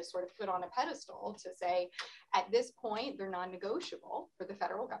something that is sort of put on a pedestal to say, at this point, they're non-negotiable for the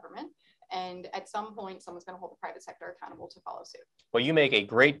federal government. And at some point, someone's going to hold the private sector accountable to follow suit. Well, you make a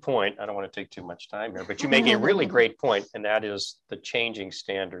great point. I don't want to take too much time here, but you make a really great point, and that is the changing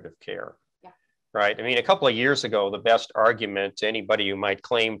standard of care. Right. I mean, a couple of years ago, the best argument to anybody who might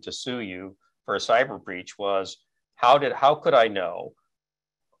claim to sue you for a cyber breach was, how could I know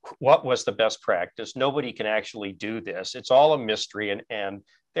what was the best practice? Nobody can actually do this. It's all a mystery. And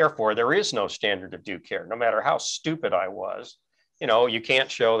therefore, there is no standard of due care. No matter how stupid I was, you know, you can't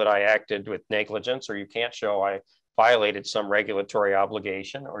show that I acted with negligence, or you can't show I violated some regulatory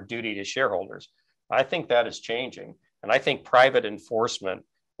obligation or duty to shareholders. I think that is changing. And I think private enforcement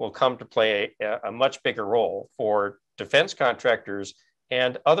will come to play a much bigger role for defense contractors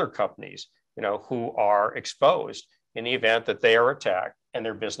and other companies, you know, who are exposed in the event that they are attacked and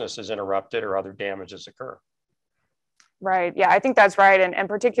their business is interrupted or other damages occur. Right. Yeah, I think that's right. And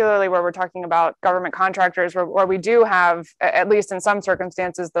particularly where we're talking about government contractors, where we do have, at least in some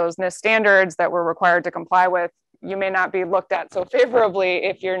circumstances, those NIST standards that we're required to comply with, you may not be looked at so favorably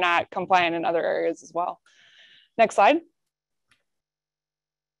if you're not compliant in other areas as well. Next slide.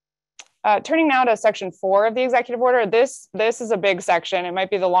 Turning now to section 4 of the executive order, this is a big section. It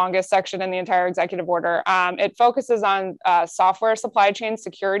might be the longest section in the entire executive order. It focuses on software supply chain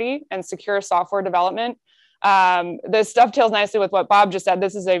security and secure software development. This dovetails nicely with what Bob just said.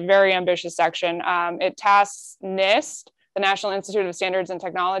 This is a very ambitious section. It tasks NIST, the National Institute of Standards and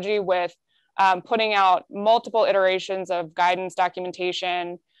Technology, with putting out multiple iterations of guidance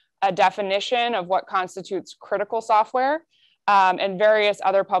documentation, a definition of what constitutes critical software, and various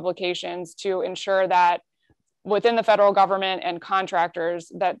other publications to ensure that within the federal government and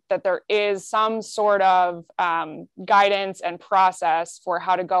contractors that there is some sort of guidance and process for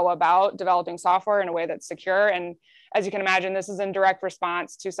how to go about developing software in a way that's secure. And as you can imagine, this is in direct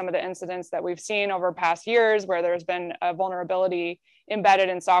response to some of the incidents that we've seen over past years where there's been a vulnerability embedded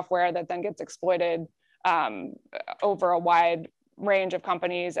in software that then gets exploited over a wide range of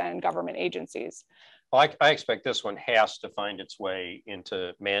companies and government agencies. Well, I expect this one has to find its way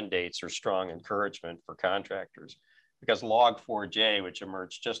into mandates or strong encouragement for contractors, because Log4j, which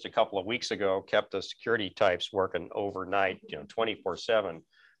emerged just a couple of weeks ago, kept the security types working overnight, 24/7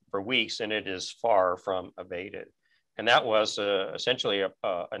 for weeks, and it is far from abated. And that was essentially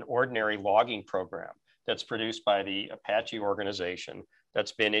an ordinary logging program that's produced by the Apache organization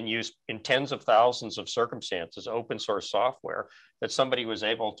that's been in use in tens of thousands of circumstances, open source software that somebody was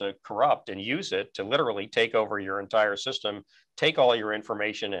able to corrupt and use it to literally take over your entire system, take all your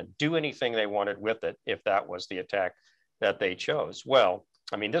information and do anything they wanted with it if that was the attack that they chose. Well,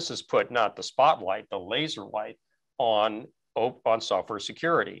 I mean, this has put not the spotlight, the laser light on software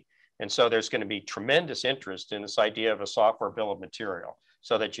security. And so there's going to be tremendous interest in this idea of a software bill of material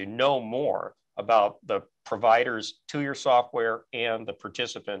so that you know more about the providers to your software and the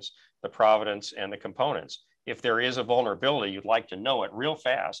participants, the provenance and the components. If there is a vulnerability, you'd like to know it real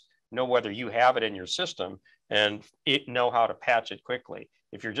fast, know whether you have it in your system and know how to patch it quickly.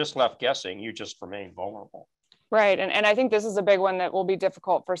 If you're just left guessing, you just remain vulnerable. Right. And I think this is a big one that will be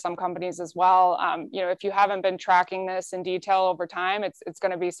difficult for some companies as well. If you haven't been tracking this in detail over time, it's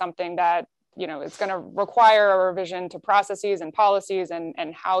going to be something that, it's going to require a revision to processes and policies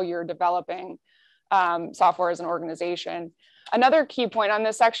and how you're developing software as an organization. Another key point on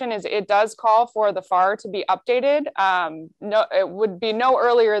this section is it does call for the FAR to be updated. It would be no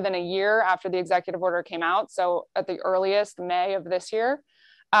earlier than a year after the executive order came out. So at the earliest, May of this year.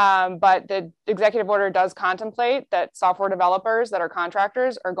 But the executive order does contemplate that software developers that are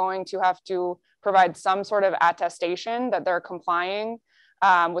contractors are going to have to provide some sort of attestation that they're complying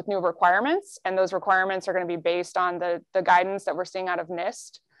with new requirements. And those requirements are going to be based on the guidance that we're seeing out of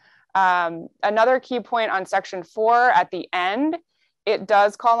NIST. Another key point on section 4 at the end, it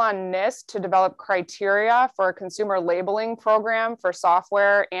does call on NIST to develop criteria for a consumer labeling program for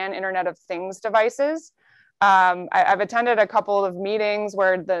software and Internet of Things devices. I've attended a couple of meetings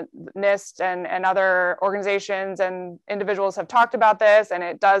where the NIST and other organizations and individuals have talked about this, and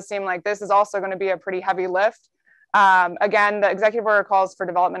it does seem like this is also going to be a pretty heavy lift. Again, the executive order calls for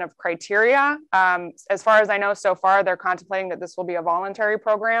development of criteria. As far as I know so far, they're contemplating that this will be a voluntary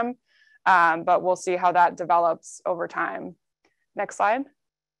program, but we'll see how that develops over time. Next slide.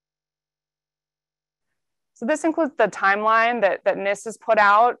 So this includes the timeline that NIST has put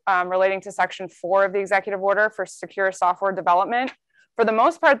out relating to section 4 of the executive order for secure software development. For the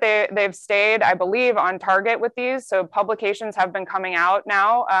most part, they've stayed, I believe, on target with these. So publications have been coming out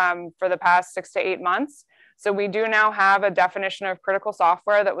now for the past 6 to 8 months. So we do now have a definition of critical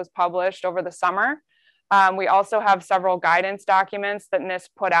software that was published over the summer. We also have several guidance documents that NIST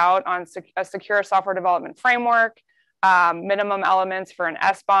put out on a secure software development framework, minimum elements for an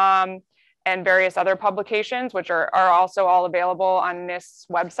SBOM, and various other publications, which are also all available on NIST's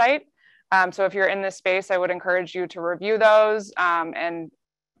website. So if you're in this space, I would encourage you to review those and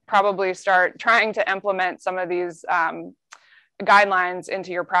probably start trying to implement some of these guidelines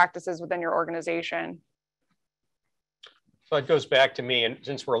into your practices within your organization. So it goes back to me, and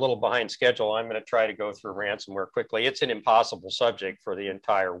since we're a little behind schedule, I'm going to try to go through ransomware quickly. It's an impossible subject for the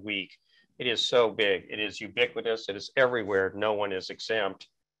entire week. It is so big. It is ubiquitous. It is everywhere. No one is exempt.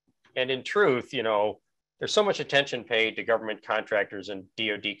 And in truth, you know, there's so much attention paid to government contractors and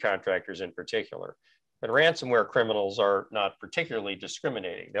DoD contractors in particular. But ransomware criminals are not particularly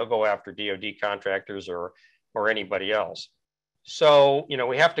discriminating. They'll go after DoD contractors or anybody else. So, you know,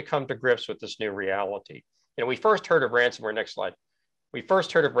 we have to come to grips with this new reality. You know, we first heard of ransomware, next slide. We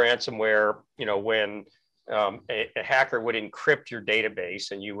first heard of ransomware, you know, when a hacker would encrypt your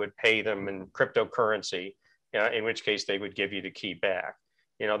database and you would pay them in cryptocurrency, in which case they would give you the key back.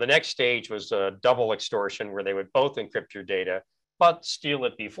 You know, the next stage was double extortion, where they would both encrypt your data, but steal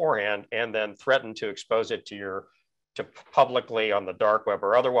it beforehand and then threaten to expose it to publicly on the dark web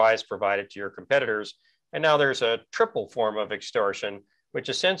or otherwise provide it to your competitors. And now there's a triple form of extortion, which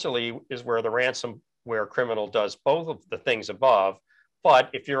essentially is where the ransomware criminal does both of the things above.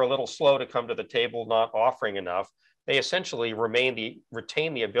 But if you're a little slow to come to the table, not offering enough, they essentially retain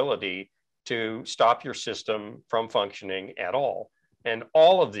the ability to stop your system from functioning at all. And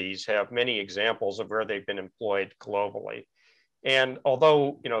all of these have many examples of where they've been employed globally. And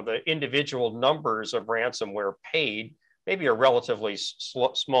although, you know, the individual numbers of ransomware paid maybe are relatively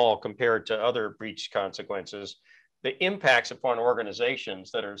small compared to other breach consequences, the impacts upon organizations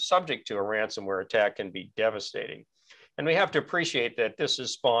that are subject to a ransomware attack can be devastating. And we have to appreciate that this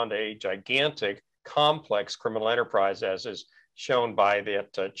has spawned a gigantic, complex criminal enterprise, as is shown by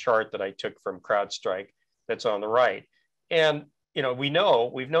that chart that I took from CrowdStrike that's on the right. And, you know,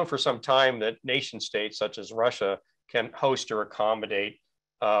 we've known for some time that nation states such as Russia can host or accommodate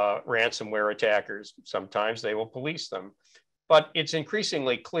ransomware attackers. Sometimes they will police them. But it's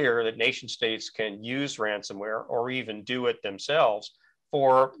increasingly clear that nation states can use ransomware or even do it themselves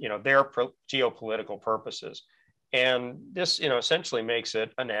for, you know, their geopolitical purposes. And this, you know, essentially makes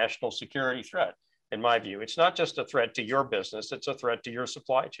it a national security threat. In my view, it's not just a threat to your business, it's a threat to your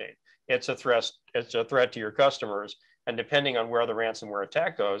supply chain. It's a threat to your customers. And depending on where the ransomware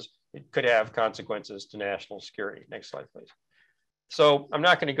attack goes, it could have consequences to national security. Next slide, please. So I'm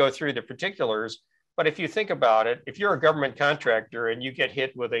not going to go through the particulars, but if you think about it, if you're a government contractor and you get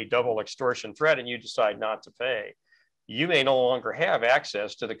hit with a double extortion threat and you decide not to pay, you may no longer have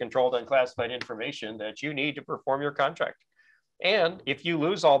access to the controlled unclassified information that you need to perform your contract. And if you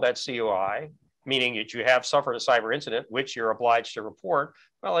lose all that COI, meaning that you have suffered a cyber incident, which you're obliged to report,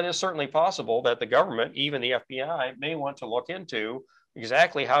 well, it is certainly possible that the government, even the FBI, may want to look into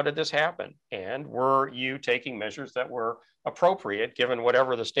exactly how did this happen? And were you taking measures that were appropriate given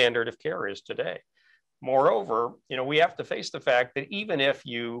whatever the standard of care is today? Moreover, you know, we have to face the fact that even if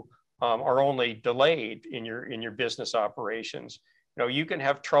you are only delayed in your business operations, you know, you can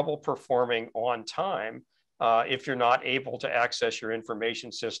have trouble performing on time if you're not able to access your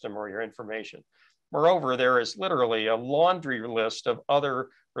information system or your information. Moreover, there is literally a laundry list of other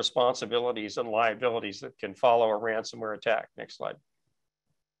responsibilities and liabilities that can follow a ransomware attack. Next slide.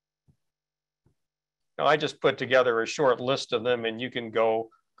 Now, I just put together a short list of them, and you can go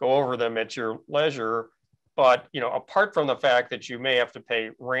over them at your leisure. But, you know, apart from the fact that you may have to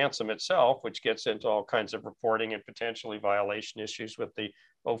pay ransom itself, which gets into all kinds of reporting and potentially violation issues with the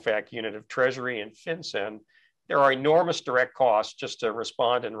OFAC unit of Treasury and FinCEN, there are enormous direct costs just to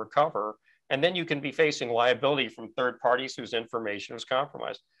respond and recover. And then you can be facing liability from third parties whose information was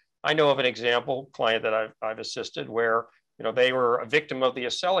compromised. I know of an example client that I've assisted where, you know, they were a victim of the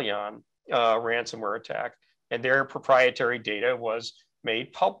Acelion ransomware attack, and their proprietary data was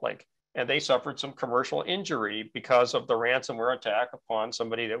made public. And they suffered some commercial injury because of the ransomware attack upon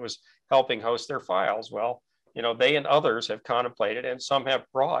somebody that was helping host their files. Well, you know, they and others have contemplated, and some have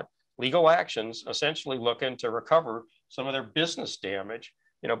brought legal actions, essentially looking to recover some of their business damage,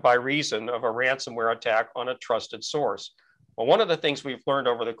 you know, by reason of a ransomware attack on a trusted source. Well, one of the things we've learned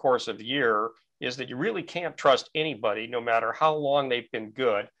over the course of the year is that you really can't trust anybody, no matter how long they've been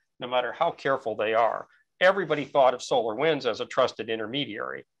good, no matter how careful they are. Everybody thought of SolarWinds as a trusted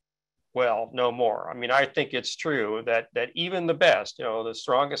intermediary. Well, no more. I mean, I think it's true that even the best, you know, the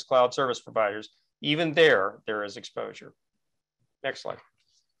strongest cloud service providers, even there is exposure. Next slide.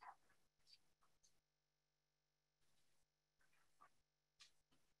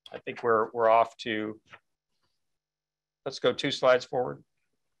 I think we're off to, let's go 2 slides forward.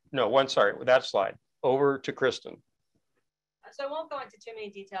 No, one, sorry, with that slide. Over to Kristen. So I won't go into too many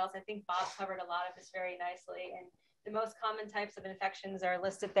details. I think Bob covered a lot of this very nicely. And the most common types of infections are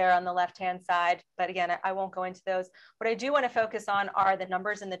listed there on the left-hand side. But again, I won't go into those. What I do want to focus on are the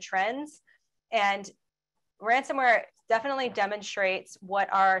numbers and the trends. And ransomware definitely demonstrates what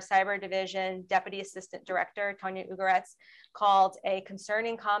our cyber division deputy assistant director, Tanya Ugaretz, called a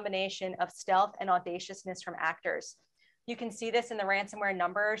concerning combination of stealth and audaciousness from actors. You can see this in the ransomware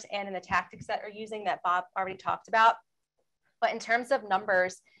numbers and in the tactics that are using that Bob already talked about. But in terms of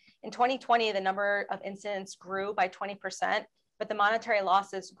numbers, in 2020, the number of incidents grew by 20%, but the monetary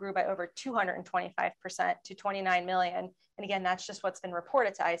losses grew by over 225% to 29 million. And again, that's just what's been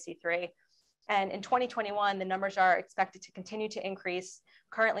reported to IC3. And in 2021, the numbers are expected to continue to increase,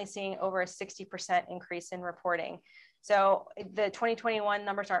 currently seeing over a 60% increase in reporting. So the 2021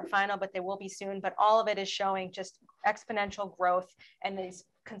 numbers aren't final, but they will be soon. But all of it is showing just exponential growth and these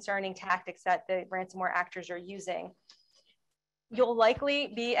concerning tactics that the ransomware actors are using. You'll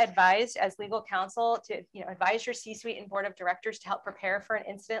likely be advised as legal counsel to advise your C-suite and board of directors to help prepare for an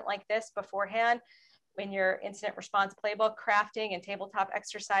incident like this beforehand in your incident response playbook crafting and tabletop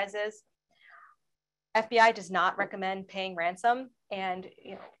exercises. FBI does not recommend paying ransom, and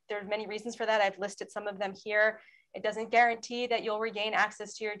there are many reasons for that. I've listed some of them here. It doesn't guarantee that you'll regain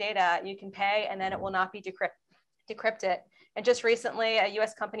access to your data. You can pay and then it will not be decrypted. And just recently, a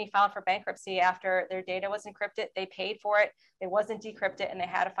US company filed for bankruptcy after their data was encrypted. They paid for it, it wasn't decrypted, and they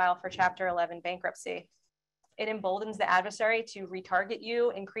had to file for Chapter 11 bankruptcy. It emboldens the adversary to retarget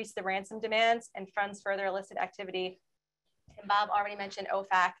you, increase the ransom demands, and funds further illicit activity. And Bob already mentioned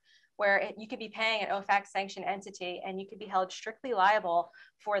OFAC, where you could be paying an OFAC sanctioned entity and you could be held strictly liable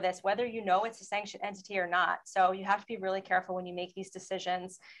for this, whether you know it's a sanctioned entity or not. So you have to be really careful when you make these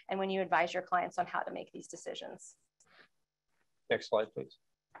decisions and when you advise your clients on how to make these decisions. Next slide, please.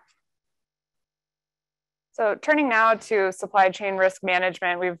 So turning now to supply chain risk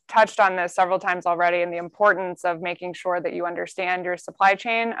management, we've touched on this several times already, and the importance of making sure that you understand your supply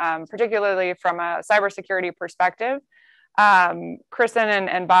chain, particularly from a cybersecurity perspective. Kristen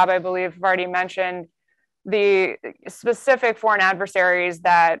and Bob, I believe, have already mentioned the specific foreign adversaries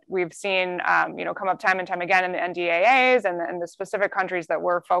that we've seen come up time and time again in the NDAAs and the specific countries that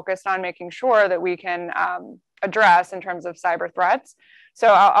we're focused on making sure that we can address in terms of cyber threats. So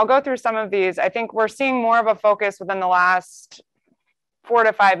I'll go through some of these. I think we're seeing more of a focus within the last 4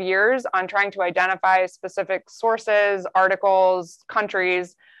 to 5 years on trying to identify specific sources, articles,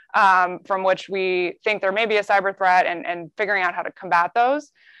 countries from which we think there may be a cyber threat and figuring out how to combat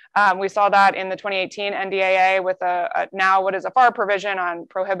those. We saw that in the 2018 NDAA with now what is a FAR provision on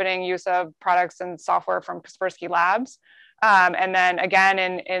prohibiting use of products and software from Kaspersky Labs. And then again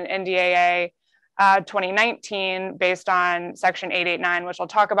in NDAA 2019 based on Section 889, which I'll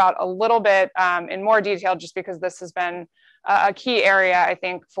talk about a little bit in more detail just because this has been a key area, I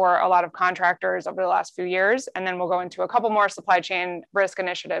think, for a lot of contractors over the last few years. And then we'll go into a couple more supply chain risk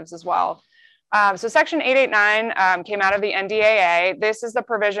initiatives as well. So Section 889 came out of the NDAA. This is the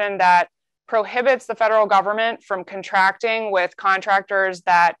provision that prohibits the federal government from contracting with contractors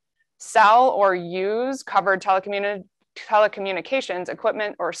that sell or use covered telecommunications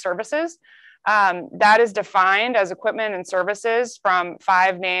equipment or services. That is defined as equipment and services from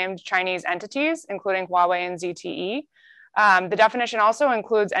 5 named Chinese entities, including Huawei and ZTE. The definition also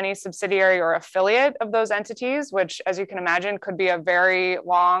includes any subsidiary or affiliate of those entities, which, as you can imagine, could be a very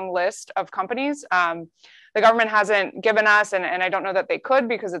long list of companies. The government hasn't given us, and I don't know that they could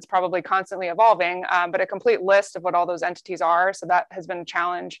because it's probably constantly evolving, but a complete list of what all those entities are. So that has been a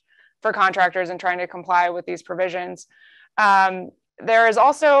challenge for contractors in trying to comply with these provisions. There is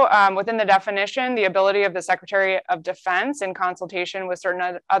also within the definition, the ability of the Secretary of Defense in consultation with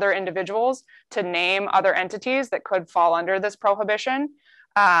certain other individuals to name other entities that could fall under this prohibition.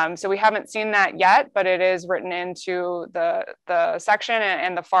 So we haven't seen that yet, but it is written into the section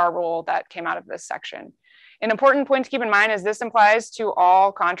and the FAR rule that came out of this section. An important point to keep in mind is this applies to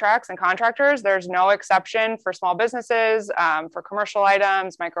all contracts and contractors. There's no exception for small businesses, for commercial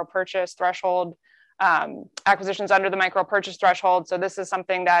items, micro purchase threshold, acquisitions under the micro purchase threshold. So this is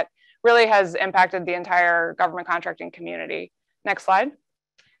something that really has impacted the entire government contracting community. Next slide.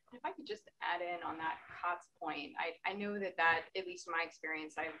 If I could just add in on that COTS point, I know that at least in my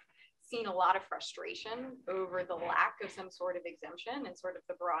experience, I've seen a lot of frustration over the lack of some sort of exemption and sort of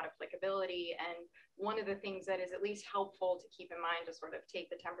the broad applicability. And one of the things that is at least helpful to keep in mind to sort of take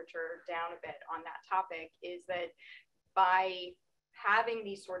the temperature down a bit on that topic is that by having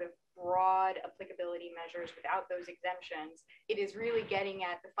these sort of broad applicability measures without those exemptions, it is really getting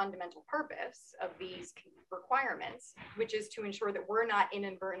at the fundamental purpose of these requirements, which is to ensure that we're not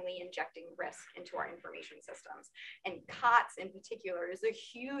inadvertently injecting risk into our information systems. And COTS in particular is a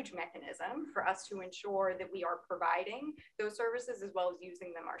huge mechanism for us to ensure that we are providing those services as well as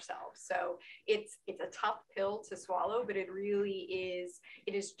using them ourselves. So it's a tough pill to swallow, but it really is,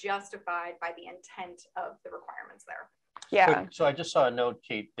 it is justified by the intent of the requirements there. Yeah. So I just saw a note,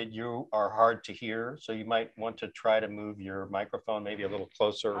 Kate, that you are hard to hear. So you might want to try to move your microphone maybe a little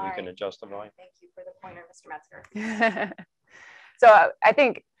closer. We can adjust the volume. Thank you for the pointer, Mr. Metzger. So I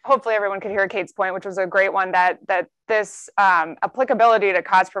think hopefully everyone could hear Kate's point, which was a great one, that this applicability to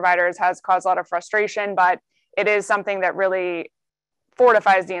COTS providers has caused a lot of frustration, but it is something that really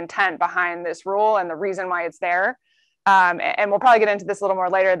fortifies the intent behind this rule and the reason why it's there. And we'll probably get into this a little more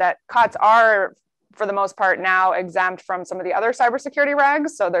later, that COTS are, for the most part, now exempt from some of the other cybersecurity regs.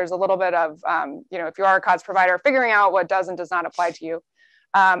 So there's a little bit of, if you are a COTS provider, figuring out what does and does not apply to you.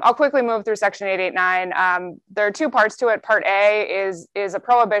 I'll quickly move through section 889. There are two parts to it. Part A is a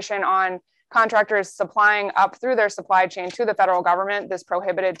prohibition on contractors supplying up through their supply chain to the federal government this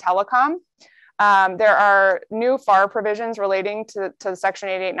prohibited telecom. There are new FAR provisions relating to section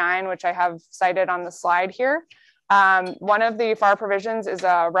 889, which I have cited on the slide here. One of the FAR provisions is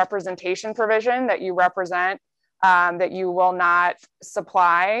a representation provision that you represent that you will not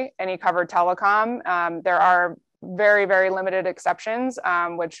supply any covered telecom. There are very, very limited exceptions,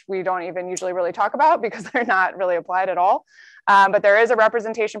 which we don't even usually really talk about because they're not really applied at all. But there is a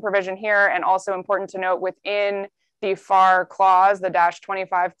representation provision here, and also important to note within the FAR clause, the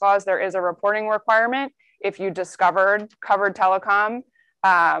 -25 clause, there is a reporting requirement if you discovered covered telecom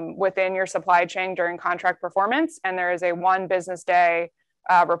within your supply chain during contract performance, and there is a 1 business day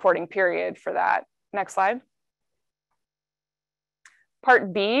reporting period for that. Next slide.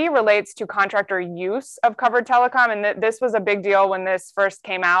 Part B relates to contractor use of covered telecom, and this was a big deal when this first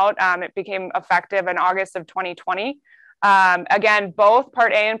came out. It became effective in August of 2020. Again, both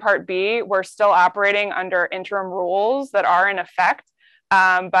Part A and Part B were still operating under interim rules that are in effect,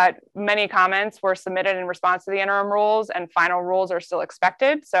 but many comments were submitted in response to the interim rules, and final rules are still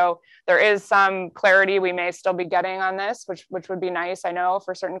expected. So there is some clarity we may still be getting on this, which would be nice, I know,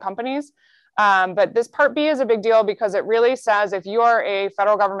 for certain companies. But this Part B is a big deal because it really says if you are a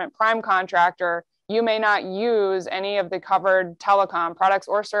federal government prime contractor, you may not use any of the covered telecom products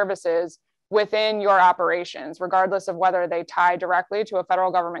or services within your operations, regardless of whether they tie directly to a federal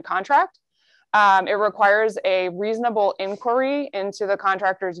government contract. It requires a reasonable inquiry into the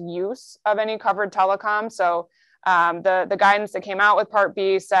contractor's use of any covered telecom. So the guidance that came out with Part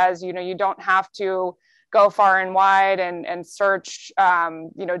B says, you don't have to go far and wide and search,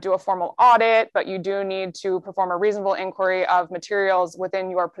 do a formal audit, but you do need to perform a reasonable inquiry of materials within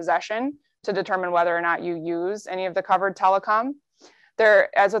your possession to determine whether or not you use any of the covered telecom.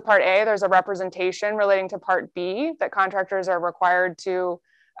 There, as with Part A, there's a representation relating to Part B that contractors are required to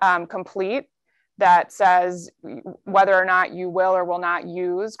complete that says whether or not you will or will not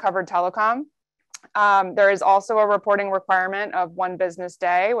use covered telecom. There is also a reporting requirement of 1 business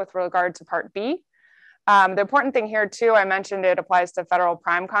day with regard to Part B. The important thing here too, I mentioned it applies to federal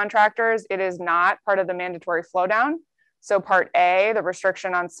prime contractors. It is not part of the mandatory flow down. So Part A, the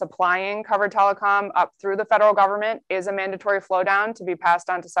restriction on supplying covered telecom up through the federal government, is a mandatory flow down to be passed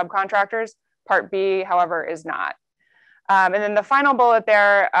on to subcontractors. Part B, however, is not. And then the final bullet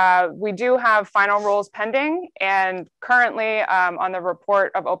there, we do have final rules pending, and currently on the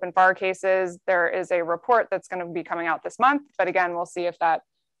report of open FAR cases, there is a report that's going to be coming out this month, but again, we'll see if that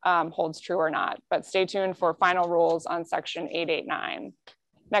holds true or not, but stay tuned for final rules on section 889.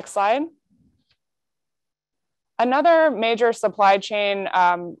 Next slide. Another major supply chain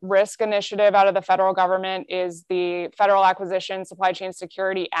risk initiative out of the federal government is the Federal Acquisition Supply Chain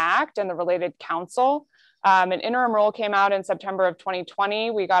Security Act and the related council. An interim rule came out in September of 2020.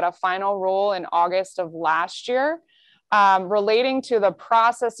 We got a final rule in August of last year relating to the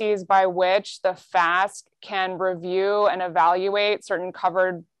processes by which the FASC can review and evaluate certain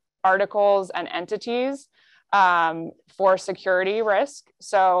covered articles and entities for security risk.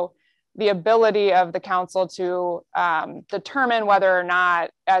 So the ability of the council to determine whether or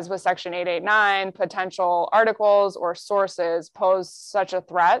not, as with section 889, potential articles or sources pose such a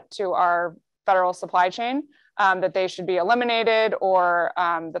threat to our federal supply chain that they should be eliminated or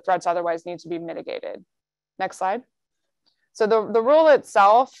the threats otherwise need to be mitigated. Next slide. So the rule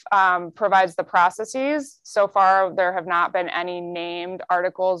itself provides the processes. So far, there have not been any named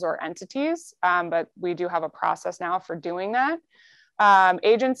articles or entities, but we do have a process now for doing that.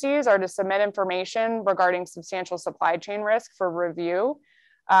 Agencies are to submit information regarding substantial supply chain risk for review.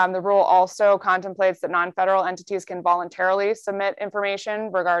 The rule also contemplates that non-federal entities can voluntarily submit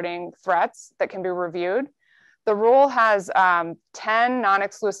information regarding threats that can be reviewed. The rule has 10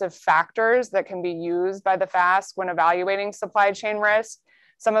 non-exclusive factors that can be used by the FASC when evaluating supply chain risk.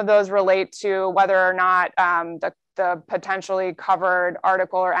 Some of those relate to whether or not the potentially covered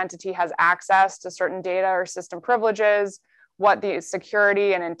article or entity has access to certain data or system privileges, what the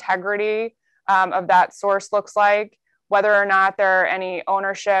security and integrity of that source looks like, whether or not there are any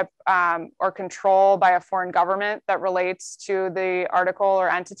ownership or control by a foreign government that relates to the article or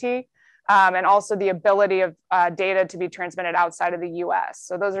entity. and also the ability of data to be transmitted outside of the US.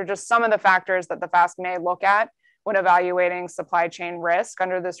 So those are just some of the factors that the FASC may look at when evaluating supply chain risk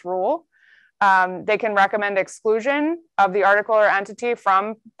under this rule. They can recommend exclusion of the article or entity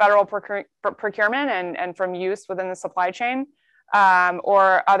from federal procurement and from use within the supply chain,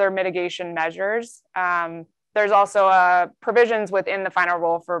 or other mitigation measures. There's also provisions within the final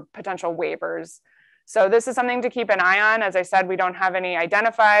rule for potential waivers. So this is something to keep an eye on. As I said, we don't have any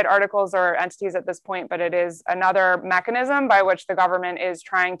identified articles or entities at this point, but it is another mechanism by which the government is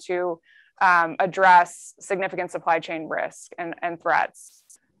trying to address significant supply chain risk and threats.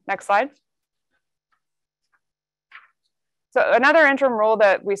 Next slide. So another interim rule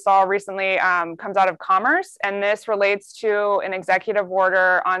that we saw recently comes out of Commerce, and this relates to an executive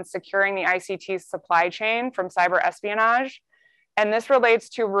order on securing the ICT supply chain from cyber espionage. And this relates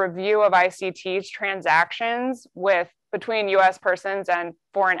to review of ICT transactions between US persons and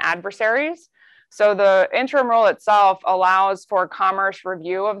foreign adversaries. So the interim rule itself allows for Commerce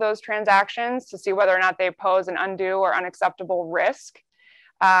review of those transactions to see whether or not they pose an undue or unacceptable risk.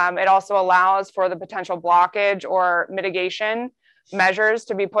 It also allows for the potential blockage or mitigation measures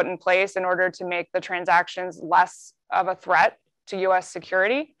to be put in place in order to make the transactions less of a threat to US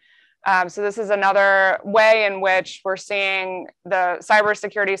security. So this is another way in which we're seeing the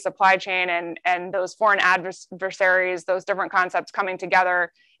cybersecurity supply chain and those foreign adversaries, those different concepts coming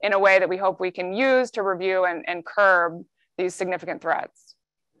together in a way that we hope we can use to review and curb these significant threats.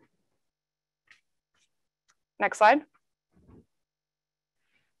 Next slide.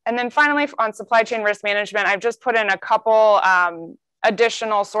 And then finally, on supply chain risk management, I've just put in a couple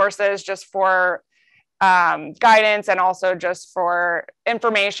additional sources just for guidance and also just for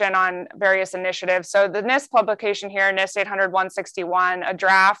information on various initiatives. So the NIST publication here, NIST 800-161, a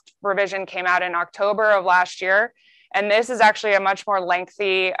draft revision came out in October of last year. And this is actually a much more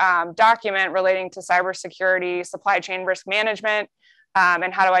lengthy document relating to cybersecurity, supply chain risk management,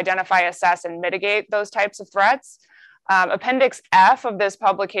 and how to identify, assess, and mitigate those types of threats. Appendix F of this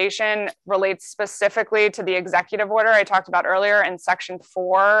publication relates specifically to the executive order I talked about earlier in section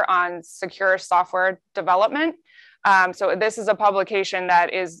 4 on secure software development. So this is a publication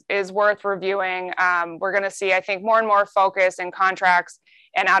that is worth reviewing. We're going to see, I think, more and more focus in contracts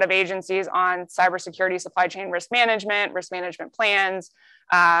and out of agencies on cybersecurity, supply chain risk management plans,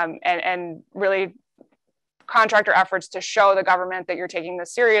 and really contractor efforts to show the government that you're taking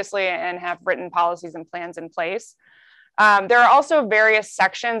this seriously and have written policies and plans in place. There are also various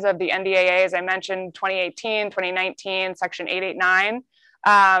sections of the NDAA, as I mentioned, 2018, 2019, section 889,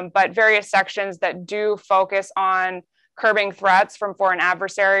 but various sections that do focus on curbing threats from foreign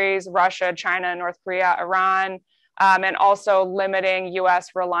adversaries, Russia, China, North Korea, Iran, and also limiting US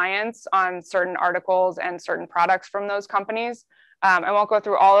reliance on certain articles and certain products from those companies. I won't go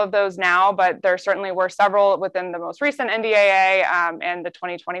through all of those now, but there certainly were several within the most recent NDAA and the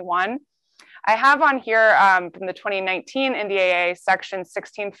 2021. I have on here from the 2019 NDAA section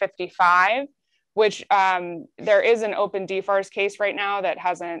 1655, which there is an open DFARS case right now that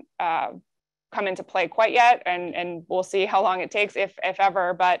hasn't come into play quite yet, and we'll see how long it takes, if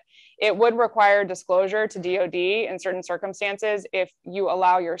ever, but it would require disclosure to DoD in certain circumstances if you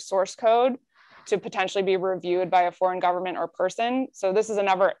allow your source code to potentially be reviewed by a foreign government or person. So this is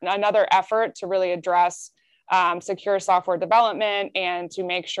another effort to really address secure software development and to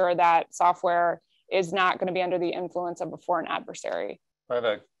make sure that software is not going to be under the influence of a foreign adversary. I have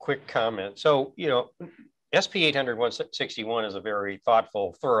a quick comment. So, SP 800-161 is a very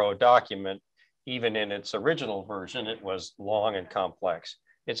thoughtful, thorough document. Even in its original version, it was long and complex.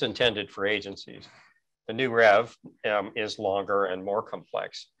 It's intended for agencies. The new rev is longer and more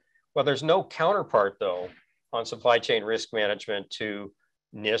complex. Well, there's no counterpart, though, on supply chain risk management to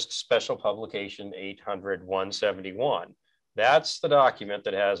NIST Special Publication 800-171. That's the document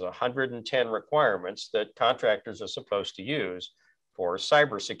that has 110 requirements that contractors are supposed to use for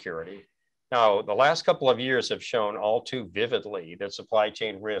cybersecurity. Now, the last couple of years have shown all too vividly that supply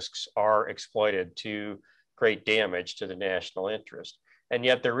chain risks are exploited to great damage to the national interest. And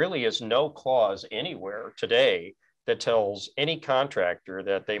yet there really is no clause anywhere today that tells any contractor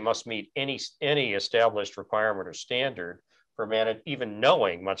that they must meet any established requirement or standard for even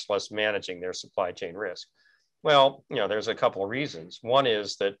knowing, much less managing their supply chain risk. Well, there's a couple of reasons. One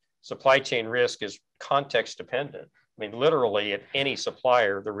is that supply chain risk is context dependent. I mean, literally at any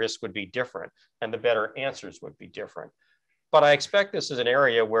supplier, the risk would be different and the better answers would be different. But I expect this is an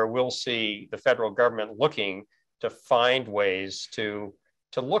area where we'll see the federal government looking to find ways to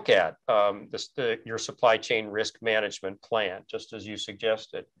look at your supply chain risk management plan, just as you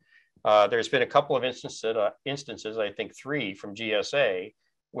suggested. There's been a couple of instances, I think 3 from GSA,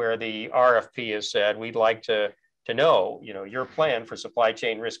 where the RFP has said, we'd like to know, your plan for supply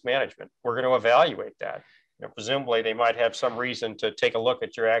chain risk management. We're going to evaluate that. Presumably they might have some reason to take a look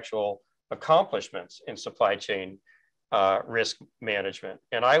at your actual accomplishments in supply chain risk management.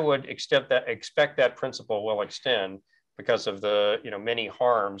 And I would expect that principle will extend because of the many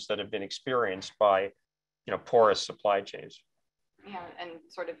harms that have been experienced by porous supply chains. Yeah, and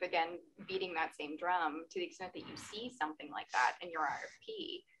sort of again beating that same drum, to the extent that you see something like that in your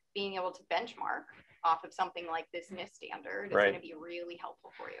RFP, being able to benchmark off of something like this NIST standard is going to be really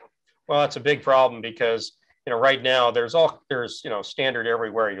helpful for you. Well, it's a big problem because right now there's standard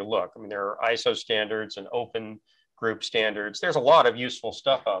everywhere you look. I mean, there are ISO standards and open group standards. There's a lot of useful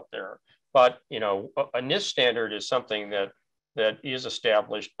stuff out there, but a NIST standard is something that is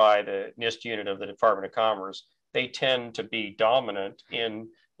established by the NIST unit of the Department of Commerce. They tend to be dominant in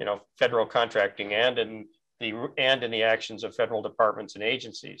federal contracting and in the actions of federal departments and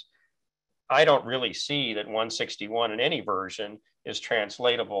agencies. I don't really see that 161 in any version is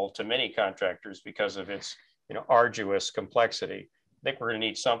translatable to many contractors because of its arduous complexity. I think we're going to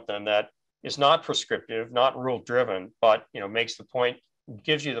need something that is not prescriptive, not rule driven, but makes the point,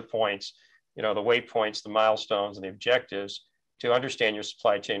 gives you the points, the weight points, the milestones, and the objectives to understand your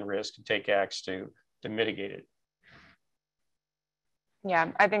supply chain risk and take acts to mitigate it.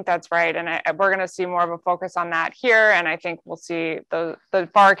 Yeah, I think that's right. And we're going to see more of a focus on that here. And I think we'll see the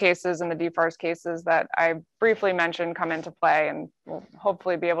FAR cases and the DFARS cases that I briefly mentioned come into play, and we'll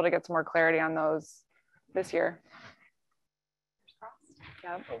hopefully be able to get some more clarity on those this year.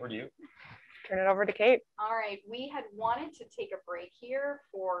 Yep. Over to you. Turn it over to Kate. All right, we had wanted to take a break here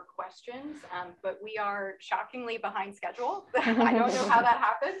for questions, but we are shockingly behind schedule. I don't know how that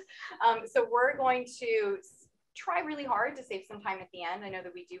happened. So we're going to try really hard to save some time at the end. I know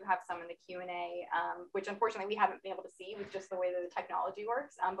that we do have some in the Q&A, which unfortunately we haven't been able to see with just the way that the technology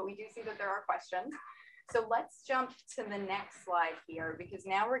works, but we do see that there are questions. So let's jump to the next slide here, because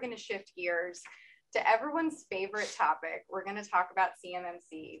now we're going to shift gears to everyone's favorite topic. We're going to talk about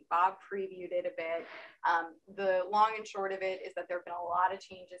CMMC. Bob previewed it a bit. The long and short of it is that there have been a lot of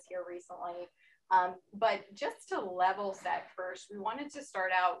changes here recently. But just to level set first, we wanted to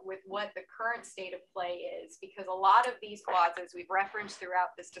start out with what the current state of play is, because a lot of these clauses we've referenced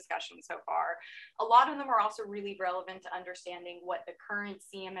throughout this discussion so far, a lot of them are also really relevant to understanding what the current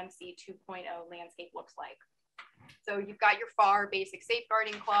CMMC 2.0 landscape looks like. So you've got your FAR basic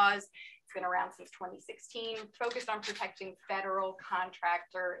safeguarding clause. It's been around since 2016, focused on protecting federal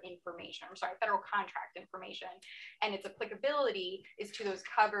contractor information, federal contract information. And its applicability is to those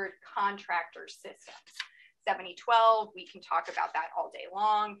covered contractor systems. 7012, we can talk about that all day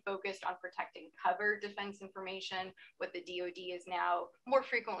long, focused on protecting covered defense information, what the DoD is now more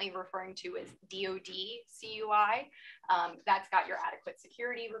frequently referring to as DoD CUI. That's got your adequate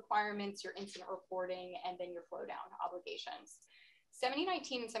security requirements, your incident reporting, and then your flow down obligations.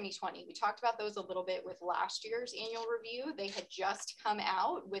 7019 and 7020, we talked about those a little bit with last year's annual review. They had just come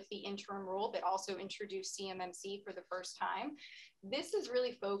out with the interim rule that also introduced CMMC for the first time. This is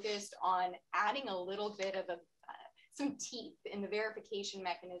really focused on adding a little bit of some teeth in the verification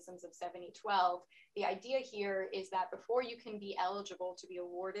mechanisms of 7012. The idea here is that before you can be eligible to be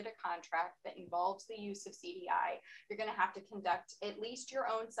awarded a contract that involves the use of CDI, you're going to have to conduct at least your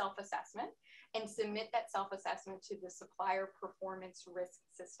own self-assessment and submit that self-assessment to the Supplier Performance Risk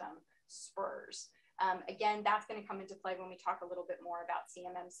System, SPRS. Again, that's going to come into play when we talk a little bit more about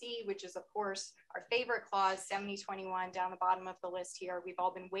CMMC, which is, of course, our favorite clause, 7021, down the bottom of the list here. We've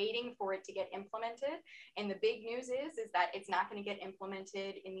all been waiting for it to get implemented. And the big news is that it's not going to get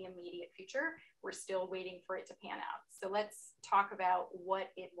implemented in the immediate future. We're still waiting for it to pan out. So let's talk about what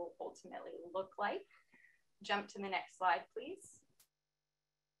it will ultimately look like. Jump to the next slide, please.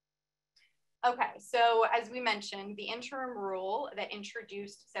 Okay, so as we mentioned, the interim rule that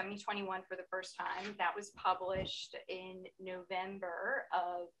introduced 7021 for the first time, that was published in November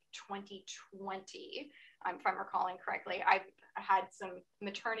of 2020, if I'm recalling correctly. I've had some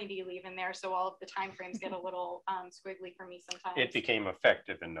maternity leave in there, so all of the time frames get a little squiggly for me sometimes. It became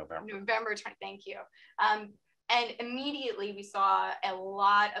effective in November. November 20, thank you. And immediately we saw a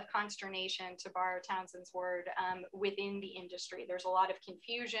lot of consternation, to borrow Townsend's word, within the industry. There's a lot of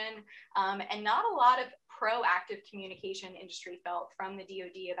confusion and not a lot of proactive communication industry felt from the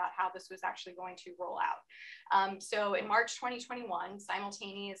DoD about how this was actually going to roll out. So in March 2021,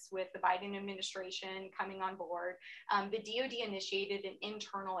 simultaneous with the Biden administration coming on board, the DoD initiated an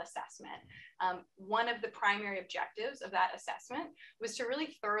internal assessment. One of the primary objectives of that assessment was to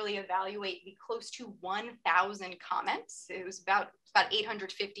really thoroughly evaluate the close to 1,000 comments. It was about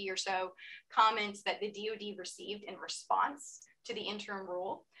 850 or so comments that the DoD received in response to the interim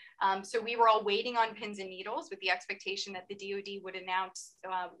rule. So we were all waiting on pins and needles with the expectation that the DoD would announce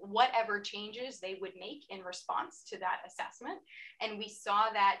whatever changes they would make in response to that assessment. And we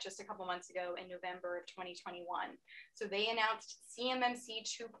saw that just a couple months ago in November of 2021. So they announced CMMC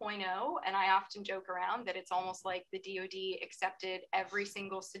 2.0, and I often joke around that it's almost like the DoD accepted every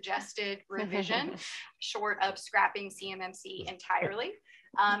single suggested revision short of scrapping CMMC entirely.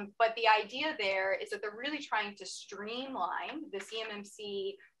 But the idea there is that they're really trying to streamline the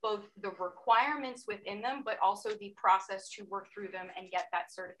CMMC, both the requirements within them, but also the process to work through them and get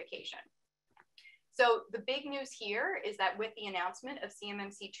that certification. So the big news here is that with the announcement of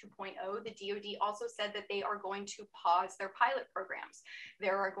CMMC 2.0, the DoD also said that they are going to pause their pilot programs.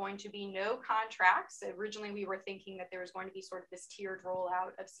 There are going to be no contracts. Originally, we were thinking that there was going to be sort of this tiered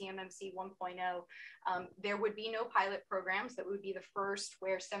rollout of CMMC 1.0. There would be no pilot programs. That would be the first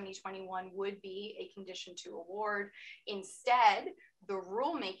where 7021 would be a condition to award. Instead, the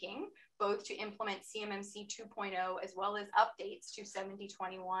rulemaking, both to implement CMMC 2.0 as well as updates to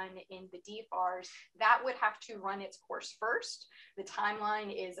 7021 in the DFARS, that would have to run its course first. The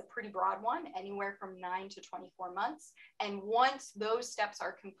timeline is a pretty broad one, anywhere from 9 to 24 months. And once those steps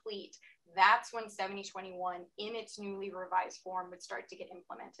are complete, that's when 7021 in its newly revised form would start to get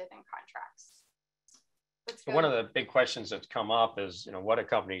implemented in contracts. One of the big questions that's come up is, what do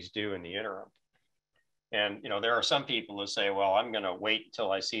companies do in the interim? And, there are some people who say, well, I'm going to wait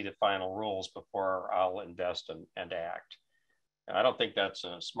until I see the final rules before I'll invest and act. And I don't think that's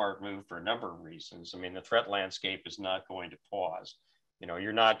a smart move for a number of reasons. I mean, the threat landscape is not going to pause.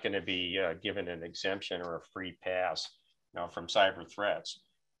 You're not going to be given an exemption or a free pass, from cyber threats,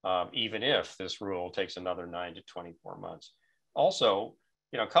 even if this rule takes another 9 to 24 months. Also,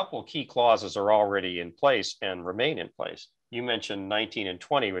 a couple of key clauses are already in place and remain in place. You mentioned 19 and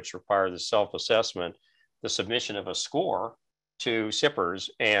 20, which require the self-assessment, the submission of a score to SIPRs,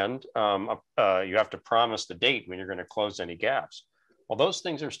 and you have to promise the date when you're going to close any gaps. Well, those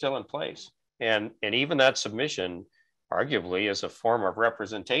things are still in place. And even that submission arguably is a form of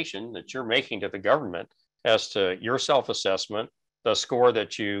representation that you're making to the government as to your self-assessment, the score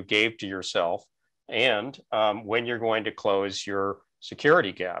that you gave to yourself, and when you're going to close your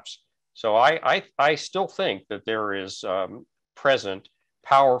security gaps. So I still think that there is present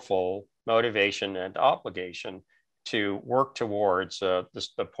powerful motivation and obligation to work towards the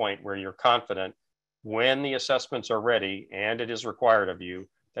point where you're confident when the assessments are ready and it is required of you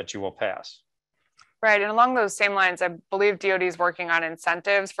that you will pass. Right, and along those same lines, I believe DoD is working on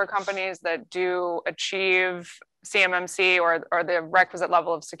incentives for companies that do achieve CMMC or the requisite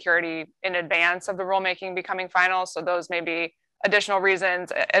level of security in advance of the rulemaking becoming final. So those may be additional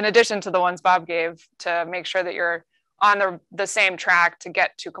reasons, in addition to the ones Bob gave, to make sure that you're on the same track to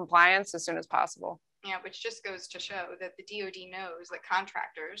get to compliance as soon as possible. Yeah, which just goes to show that the DoD knows that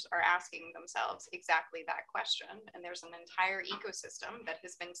contractors are asking themselves exactly that question. And there's an entire ecosystem that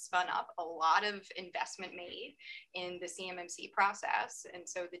has been spun up, a lot of investment made in the CMMC process. And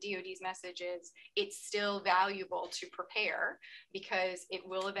so the DoD's message is it's still valuable to prepare because it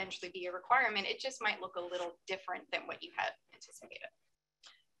will eventually be a requirement. It just might look a little different than what you had anticipated.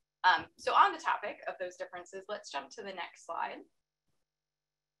 So on the topic of those differences, let's jump to the next slide.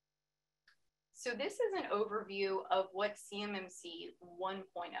 So this is an overview of what CMMC 1.0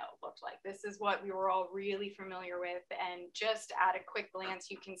 looked like. This is what we were all really familiar with. And just at a quick glance,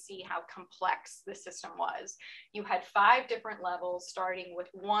 you can see how complex the system was. You had 5 different levels, starting with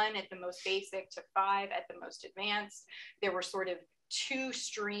 1 at the most basic to 5 at the most advanced. There were sort of 2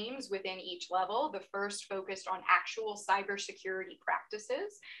 streams within each level. The first focused on actual cybersecurity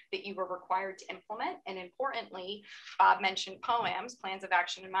practices that you were required to implement. And importantly, Bob mentioned POAMs, plans of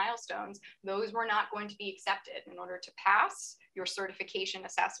action and milestones. Those were not going to be accepted. In order to pass your certification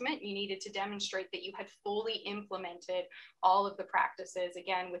assessment, you needed to demonstrate that you had fully implemented all of the practices,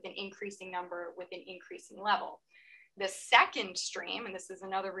 again, with an increasing number, with an increasing level. The second stream, and this is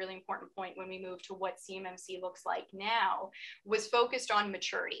another really important point when we move to what CMMC looks like now, was focused on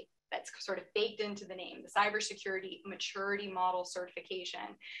maturity. That's sort of baked into the name, the Cybersecurity Maturity Model Certification.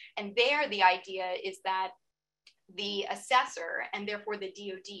 And there, the idea is that the assessor and therefore the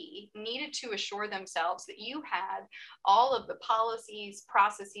DoD needed to assure themselves that you had all of the policies,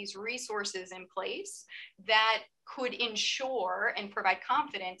 processes, resources in place that could ensure and provide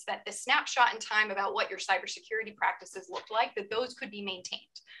confidence that the snapshot in time about what your cybersecurity practices looked like, that those could be maintained,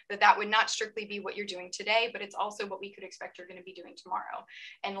 that would not strictly be what you're doing today, but it's also what we could expect you're going to be doing tomorrow.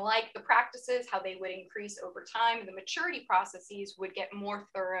 And like the practices, how they would increase over time, the maturity processes would get more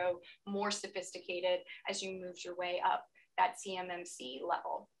thorough, more sophisticated as you moved your way up that CMMC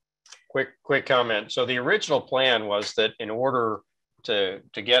level. Quick comment. So the original plan was that in order to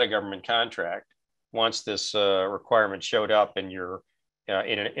get a government contract once this requirement showed up in your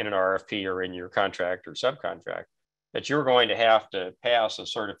in an RFP or in your contract or subcontract, that you're going to have to pass a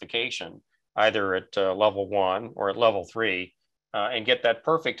certification either at level 1 or at level 3 and get that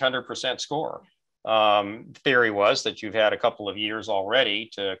perfect 100% score. Theory was that you've had a couple of years already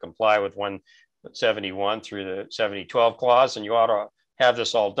to comply with 171 through the 7012 clause, and you ought to have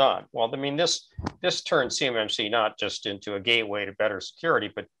this all done. Well, I mean, this turned CMMC not just into a gateway to better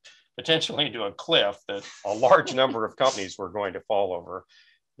security, but potentially into a cliff that a large number of companies were going to fall over.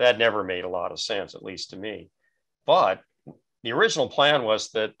 That never made a lot of sense, at least to me. But the original plan was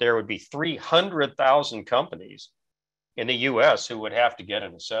that there would be 300,000 companies in the US who would have to get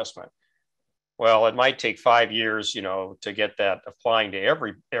an assessment. Well, it might take 5 years, to get that applying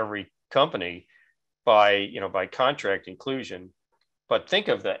to every company by contract inclusion. But think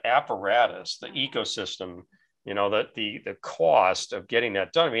of the apparatus, the ecosystem, the cost of getting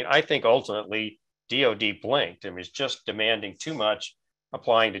that done. I mean, I think ultimately DoD blinked and was just demanding too much,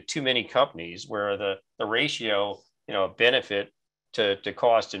 applying to too many companies, where the ratio, benefit to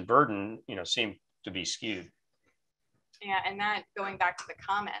cost and burden, seemed to be skewed. Yeah, and that, going back to the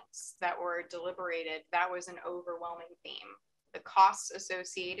comments that were deliberated, that was an overwhelming theme. The costs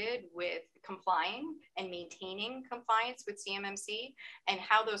associated with complying and maintaining compliance with CMMC, and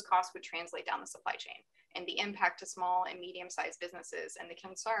how those costs would translate down the supply chain, and the impact to small and medium-sized businesses, and the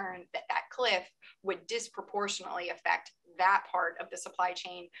concern that that cliff would disproportionately affect that part of the supply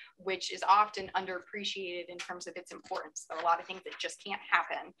chain, which is often underappreciated in terms of its importance. There are a lot of things that just can't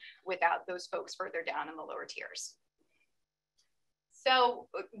happen without those folks further down in the lower tiers. So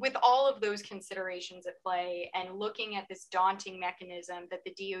with all of those considerations at play, and looking at this daunting mechanism that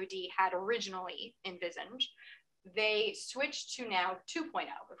the DoD had originally envisioned, they switched to now 2.0.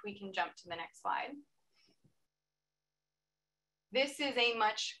 If we can jump to the next slide. This is a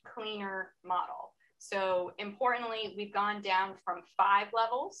much cleaner model. So importantly, we've gone down from 5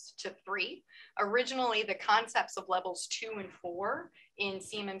 levels to 3. Originally, the concepts of levels 2 and 4 in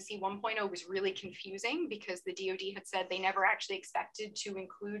CMMC 1.0 was really confusing, because the DoD had said they never actually expected to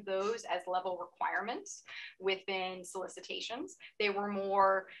include those as level requirements within solicitations. They were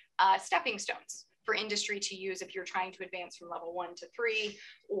more stepping stones for industry to use if you're trying to advance from level 1 to 3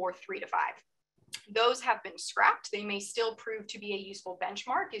 or 3 to 5. Those have been scrapped. They may still prove to be a useful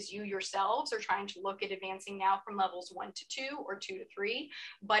benchmark as you yourselves are trying to look at advancing now from levels 1 to 2 or 2 to 3,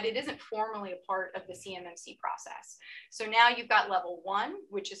 but it isn't formally a part of the CMMC process. So now you've got level 1,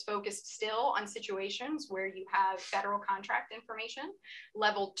 which is focused still on situations where you have federal contract information.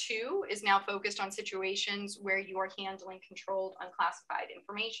 Level 2 is now focused on situations where you are handling controlled unclassified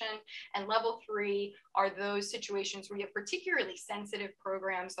information. And level 3 are those situations where you have particularly sensitive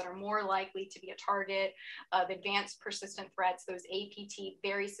programs that are more likely to be a target of advanced persistent threats, those APT,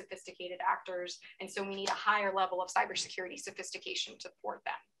 very sophisticated actors. And so we need a higher level of cybersecurity sophistication to thwart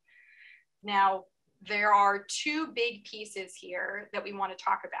them. Now, there are 2 big pieces here that we want to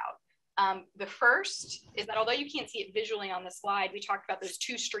talk about. The first is that, although you can't see it visually on the slide, we talked about those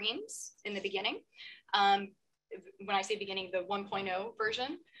 2 streams in the beginning. When I say beginning, the 1.0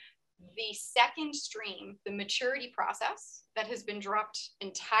 version. The second stream, the maturity process, that has been dropped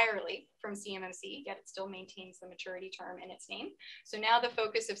entirely from CMMC, yet it still maintains the maturity term in its name. So now the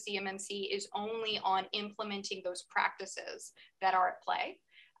focus of CMMC is only on implementing those practices that are at play.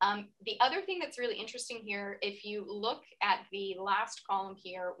 The other thing that's really interesting here, if you look at the last column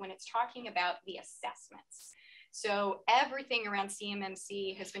here, when it's talking about the assessments. So everything around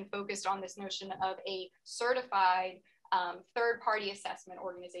CMMC has been focused on this notion of a certified third-party assessment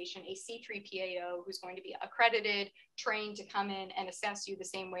organization, a C3PAO, who's going to be accredited, trained to come in and assess you the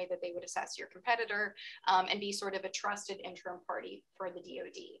same way that they would assess your competitor, and be sort of a trusted interim party for the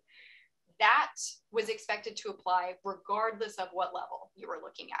DoD. That was expected to apply regardless of what level you were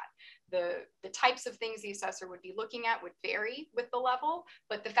looking at. The types of things the assessor would be looking at would vary with the level,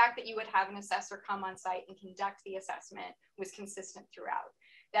 but the fact that you would have an assessor come on site and conduct the assessment was consistent throughout.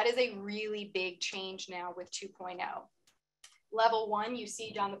 That is a really big change now with 2.0. Level 1, you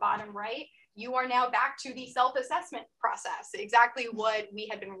see down the bottom right, you are now back to the self-assessment process, exactly what we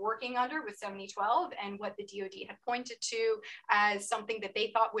had been working under with 7012 and what the DoD had pointed to as something that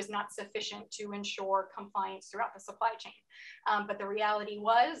they thought was not sufficient to ensure compliance throughout the supply chain. But the reality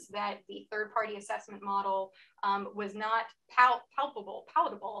was that the third-party assessment model was not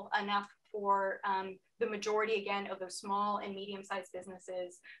palatable enough for the majority, again, of those small and medium-sized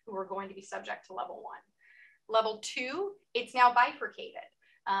businesses who were going to be subject to level 1. Level 2, it's now bifurcated.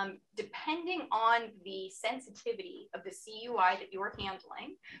 Depending on the sensitivity of the CUI that you're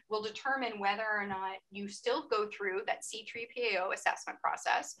handling, will determine whether or not you still go through that C3PAO assessment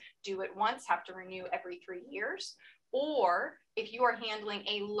process, do it once, have to renew every 3 years, or if you are handling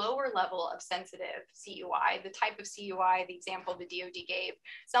a lower level of sensitive CUI, the type of CUI, the example the DoD gave,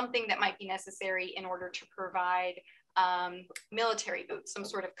 something that might be necessary in order to provide military boots, some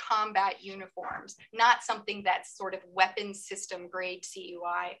sort of combat uniforms, not something that's sort of weapons system grade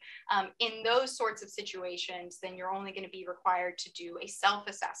CUI. In those sorts of situations, then you're only going to be required to do a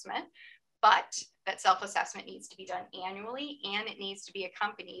self-assessment, but that self-assessment needs to be done annually, and it needs to be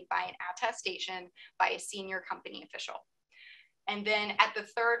accompanied by an attestation by a senior company official. And then at the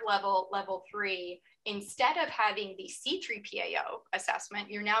third level, level 3, instead of having the C3PAO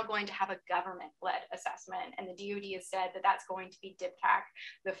assessment, you're now going to have a government-led assessment. And the DoD has said that that's going to be DIPTAC,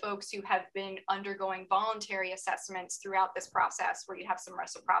 the folks who have been undergoing voluntary assessments throughout this process, where you have some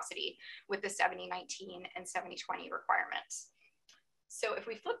reciprocity with the 7019 and 7020 requirements. So if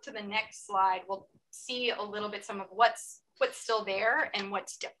we flip to the next slide, we'll see a little bit some of what's still there and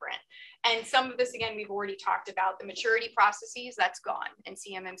what's different. And some of this, again, we've already talked about. The maturity processes, that's gone in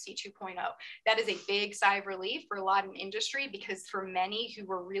CMMC 2.0. That is a big sigh of relief for a lot in industry, because for many who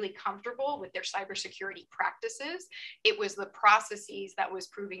were really comfortable with their cybersecurity practices, it was the processes that was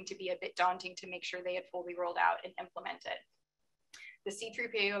proving to be a bit daunting to make sure they had fully rolled out and implemented. The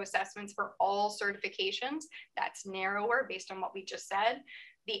C3PAO assessments for all certifications, that's narrower based on what we just said.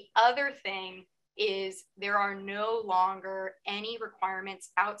 The other thing is there are no longer any requirements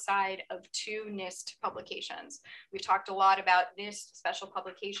outside of 2 NIST publications. We've talked a lot about NIST special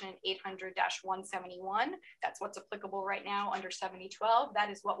publication 800-171. That's what's applicable right now under 7012. That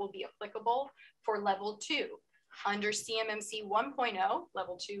is what will be applicable for level 2. Under CMMC 1.0,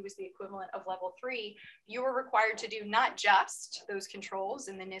 level 2 is the equivalent of level 3, you were required to do not just those controls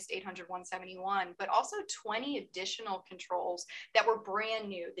in the NIST 800-171, but also 20 additional controls that were brand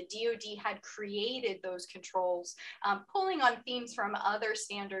new. The DoD had created those controls, pulling on themes from other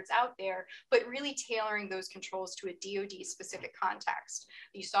standards out there, but really tailoring those controls to a DoD specific context.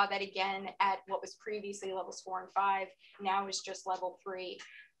 You saw that again at what was previously levels 4 and 5, now is just level 3.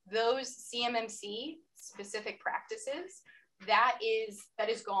 Those CMMC specific practices, that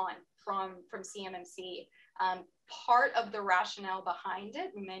is gone from CMMC. Part of the rationale behind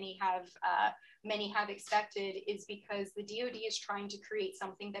it, many have expected, is because the DoD is trying to create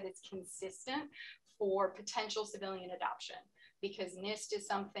something that is consistent for potential civilian adoption. Because NIST is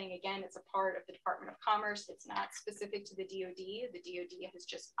something, again, it's a part of the Department of Commerce. It's not specific to the DoD. The DoD has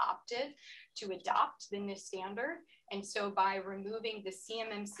just opted to adopt the NIST standard. And so by removing the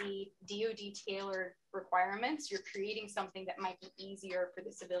CMMC DoD tailored requirements, you're creating something that might be easier for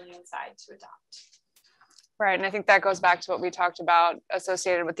the civilian side to adopt. Right, and I think that goes back to what we talked about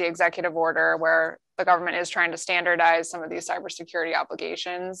associated with the executive order, where the government is trying to standardize some of these cybersecurity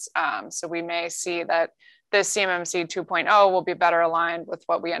obligations. So we may see that this CMMC 2.0 will be better aligned with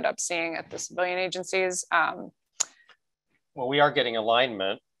what we end up seeing at the civilian agencies. Well, we are getting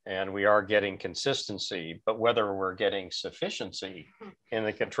alignment and we are getting consistency, but whether we're getting sufficiency in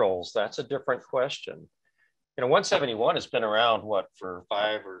the controls, that's a different question. You know, 171 has been around, what, for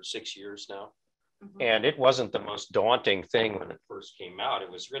 5 or 6 years now? And it wasn't the most daunting thing when it first came out. It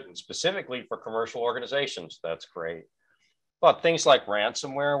was written specifically for commercial organizations. That's great. But things like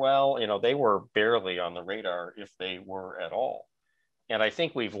ransomware, well, you know, they were barely on the radar, if they were at all. And I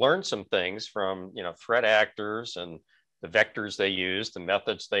think we've learned some things from, you know, threat actors and the vectors they use, the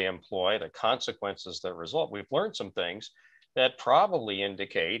methods they employ, the consequences that result. We've learned some things that probably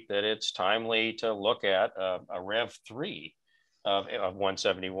indicate that it's timely to look at a Rev 3 of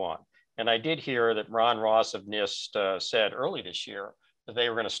 171. And I did hear that Ron Ross of NIST said early this year that they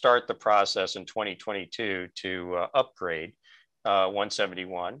were going to start the process in 2022 to upgrade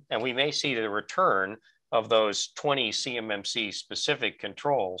 171. And we may see the return of those 20 CMMC specific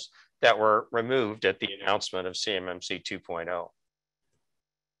controls that were removed at the announcement of CMMC 2.0.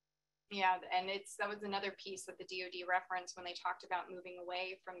 Yeah, and that was another piece that the DoD referenced when they talked about moving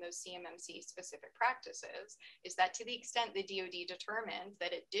away from those CMMC specific practices, is that to the extent the DoD determined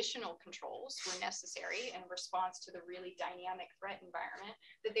that additional controls were necessary in response to the really dynamic threat environment,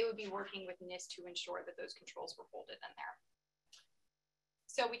 that they would be working with NIST to ensure that those controls were folded in there.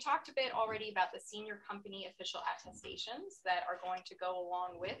 So we talked a bit already about the senior company official attestations that are going to go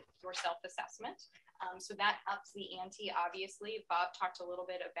along with your self-assessment. So that ups the ante, obviously. Bob talked a little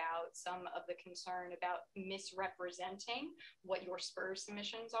bit about some of the concern about misrepresenting what your SPURS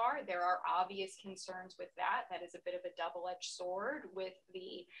submissions are. There are obvious concerns with that. That is a bit of a double-edged sword with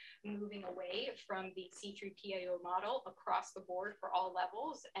the moving away from the C3PAO model across the board for all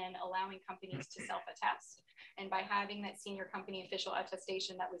levels and allowing companies to self-attest. And by having that senior company official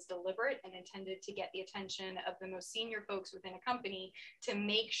attestation that was deliberate and intended to get the attention of the most senior folks within a company to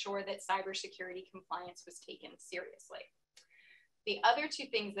make sure that cybersecurity compliance was taken seriously. The other two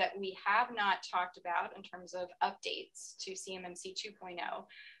things that we have not talked about in terms of updates to CMMC 2.0,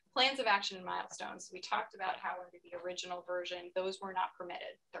 plans of action and milestones. We talked about how under the original version, those were not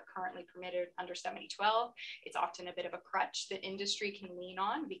permitted. They're currently permitted under 7012. It's often a bit of a crutch that industry can lean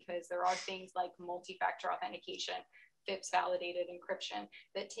on because there are things like multi-factor authentication, FIPS validated encryption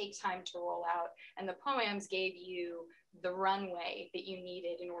that take time to roll out. And the POAMs gave you the runway that you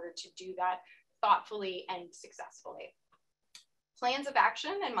needed in order to do that thoughtfully and successfully. Plans of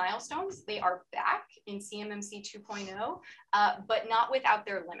action and milestones, they are back in CMMC 2.0, but not without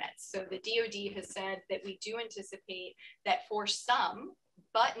their limits. So the DoD has said that we do anticipate that for some,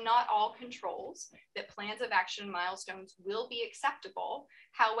 but not all controls, that plans of action milestones will be acceptable.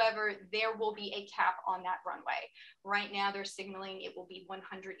 However, there will be a cap on that runway. Right now, they're signaling it will be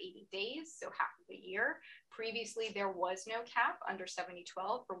 180 days, so half of a year. Previously, there was no cap under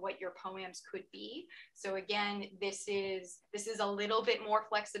 7012 for what your POAMs could be. So again, this is a little bit more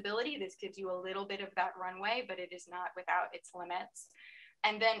flexibility. This gives you a little bit of that runway, but it is not without its limits.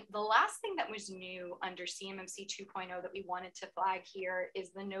 And then the last thing that was new under CMMC 2.0 that we wanted to flag here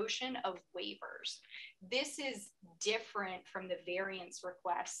is the notion of waivers. This is different from the variance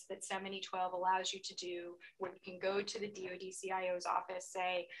requests that 7012 allows you to do, where you can go to the DoD CIO's office,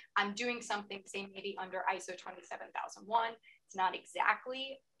 say, I'm doing something, say maybe under ISO 27001. It's not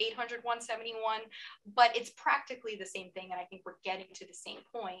exactly 800-171, but it's practically the same thing. And I think we're getting to the same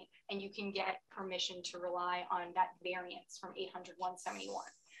point, and you can get permission to rely on that variance from 800-171.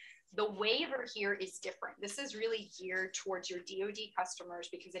 The waiver here is different. This is really geared towards your DoD customers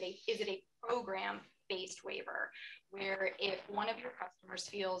because it is a program-based waiver, where if one of your customers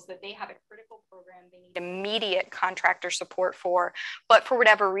feels that they have a critical program they need immediate contractor support for, but for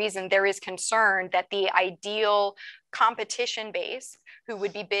whatever reason, there is concern that the ideal competition base who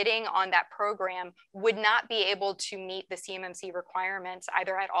would be bidding on that program would not be able to meet the CMMC requirements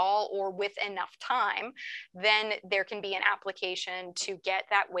either at all or with enough time, then there can be an application to get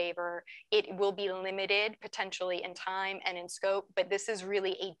that waiver. It will be limited potentially in time and in scope, but this is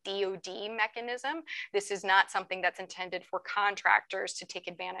really a DoD mechanism. This is not something that's intended for contractors to take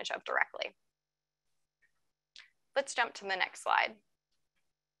advantage of directly. Let's jump to the next slide.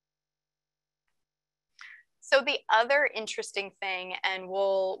 So the other interesting thing, and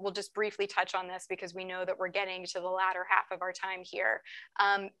we'll just briefly touch on this because we know that we're getting to the latter half of our time here.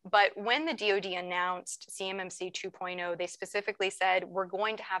 But when the DoD announced CMMC 2.0, they specifically said, we're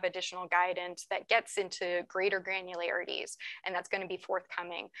going to have additional guidance that gets into greater granularities, and that's going to be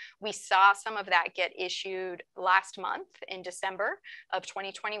forthcoming. We saw some of that get issued last month in December of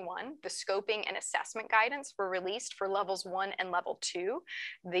 2021. The scoping and assessment guidance were released for levels 1 and level 2.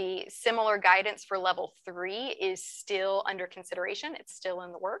 The similar guidance for level 3 is still under consideration. It's still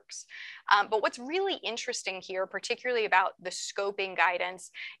in the works. But what's really interesting here, particularly about the scoping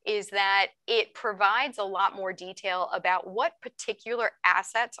guidance, is that it provides a lot more detail about what particular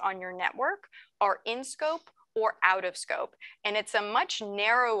assets on your network are in scope or out of scope. And it's a much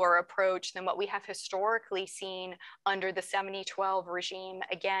narrower approach than what we have historically seen under the 7012 regime.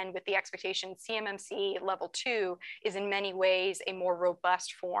 Again, with the expectation CMMC level 2 is in many ways a more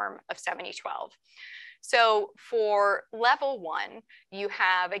robust form of 7012. So for level 1, you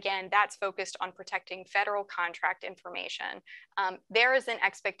have, again, that's focused on protecting federal contract information. There is an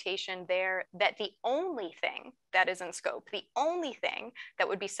expectation there that the only thing that is in scope, the only thing that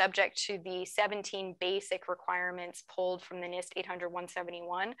would be subject to the 17 basic requirements pulled from the NIST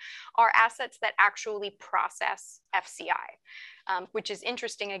 800-171 are assets that actually process FCI, which is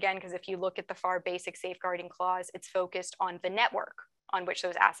interesting, again, because if you look at the FAR basic safeguarding clause, it's focused on the network on which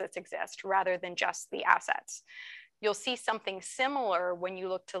those assets exist rather than just the assets. You'll see something similar when you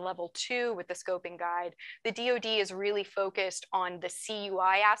look to level 2 with the scoping guide. The DoD is really focused on the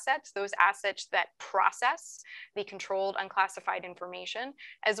CUI assets, those assets that process the controlled unclassified information,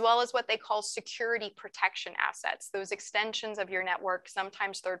 as well as what they call security protection assets, those extensions of your network,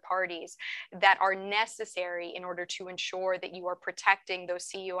 sometimes third parties, that are necessary in order to ensure that you are protecting those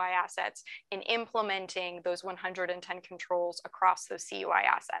CUI assets and implementing those 110 controls across those CUI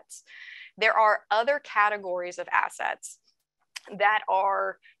assets. There are other categories of assets that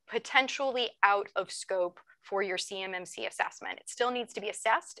are potentially out of scope for your CMMC assessment. It still needs to be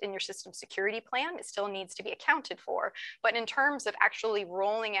assessed in your system security plan. It still needs to be accounted for. But in terms of actually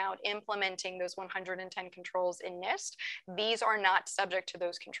rolling out, implementing those 110 controls in NIST, these are not subject to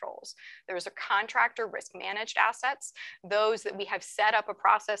those controls. There's a contractor risk managed assets, those that we have set up a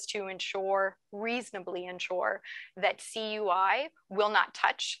process to ensure, reasonably ensure, that CUI will not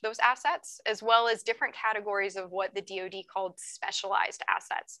touch those assets, as well as different categories of what the DoD called specialized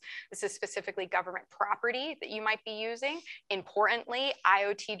assets. This is specifically government property that you might be using. Importantly,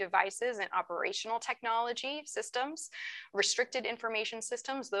 IoT devices and operational technology systems, restricted information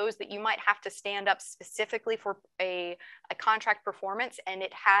systems, those that you might have to stand up specifically for a contract performance, and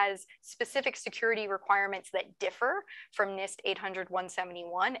it has specific security requirements that differ from NIST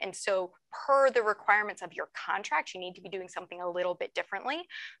 800-171. And so per the requirements of your contract, you need to be doing something a little bit differently.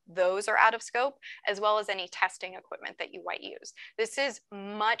 Those are out of scope, as well as any testing equipment that you might use. This is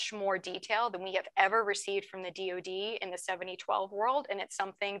much more detail than we have ever received from the DoD in the 7012 world, and it's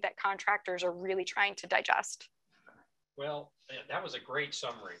something that contractors are really trying to digest. Well, that was a great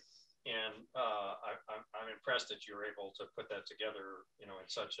summary. And I'm impressed that you were able to put that together, in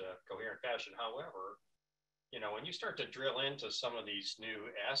such a coherent fashion. However, when you start to drill into some of these new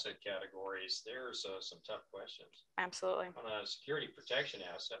asset categories, there's some tough questions. Absolutely. On a security protection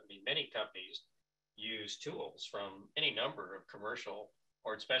asset, many companies use tools from any number of commercial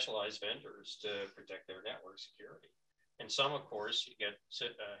or specialized vendors to protect their network security. And some, of course, you get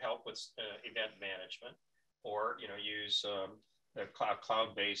help with event management, or use a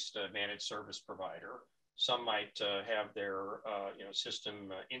cloud-based managed service provider. Some might have their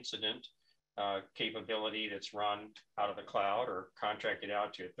system incident capability that's run out of the cloud or contracted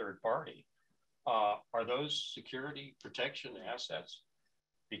out to a third party. Are those security protection assets?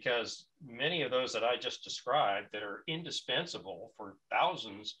 Because many of those that I just described that are indispensable for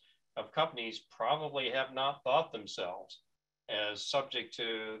thousands of companies probably have not thought themselves as subject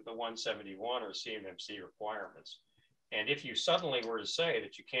to the 171 or CMMC requirements. And if you suddenly were to say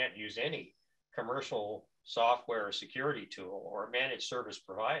that you can't use any commercial software or security tool or managed service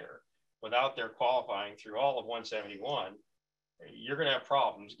provider without their qualifying through all of 171, you're going to have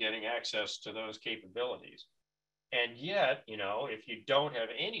problems getting access to those capabilities. And yet, if you don't have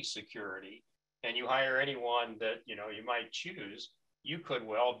any security and you hire anyone that, you might choose, you could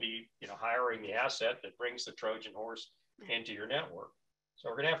well be, hiring the asset that brings the Trojan horse into your network. So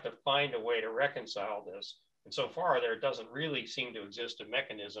we're going to have to find a way to reconcile this. And so far, there doesn't really seem to exist a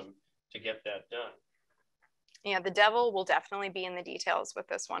mechanism to get that done. Yeah, the devil will definitely be in the details with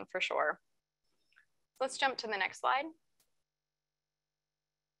this one for sure. Let's jump to the next slide.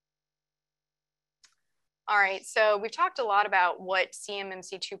 All right, so we've talked a lot about what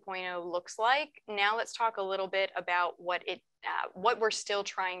CMMC 2.0 looks like. Now let's talk a little bit about what we're still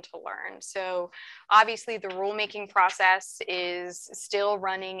trying to learn. So obviously the rulemaking process is still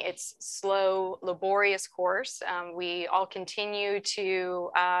running its slow, laborious course. We all continue to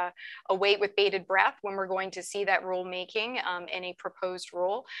await with bated breath when we're going to see that rulemaking in a proposed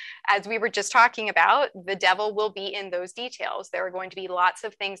rule. As we were just talking about, the devil will be in those details. There are going to be lots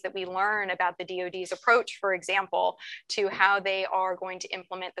of things that we learn about the DoD's approach, for example, to how they are going to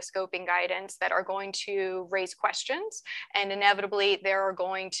implement the scoping guidance that are going to raise questions. And inevitably there's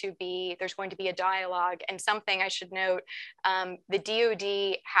going to be a dialogue. And something I should note, the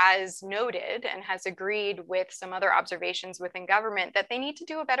DoD has noted and has agreed with some other observations within government that they need to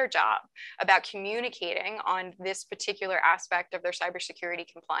do a better job about communicating on this particular aspect of their cybersecurity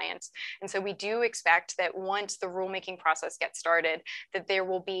compliance. And so we do expect that once the rulemaking process gets started, that there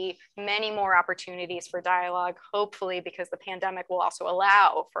will be many more opportunities for dialogue, hopefully, because the pandemic will also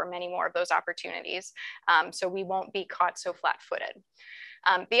allow for many more of those opportunities. So we won't be caught so flat-footed.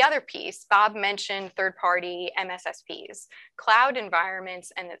 The other piece, Bob mentioned third-party MSSPs. Cloud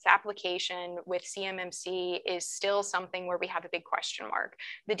environments and its application with CMMC is still something where we have a big question mark.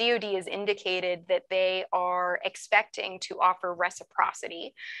 The DoD has indicated that they are expecting to offer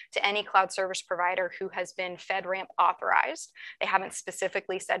reciprocity to any cloud service provider who has been FedRAMP authorized. They haven't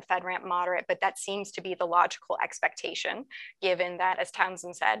specifically said FedRAMP moderate, but that seems to be the logical expectation, given that, as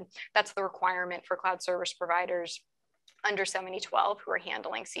Townsend said, that's the requirement for cloud service providers under 7012 who are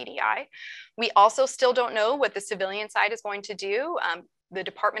handling CDI. We also still don't know what the civilian side is going to do. The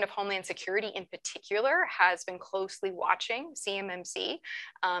Department of Homeland Security in particular has been closely watching CMMC,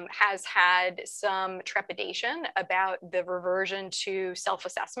 has had some trepidation about the reversion to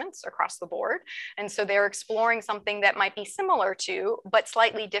self-assessments across the board. And so they're exploring something that might be similar to, but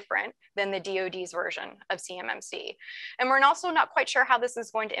slightly different than the DoD's version of CMMC. And we're also not quite sure how this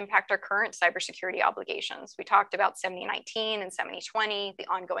is going to impact our current cybersecurity obligations. We talked about 7019 and 7020, the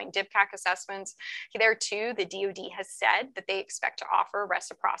ongoing DIPCAC assessments. There too, the DoD has said that they expect to offer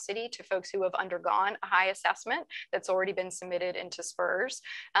reciprocity to folks who have undergone a high assessment that's already been submitted into SPURS.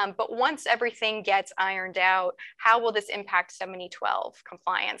 But once everything gets ironed out, how will this impact 7012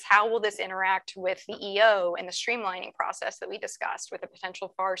 compliance? How will this interact with the EO and the streamlining process that we discussed with a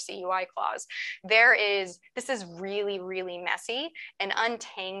potential FAR CUI clause? This is really, really messy, and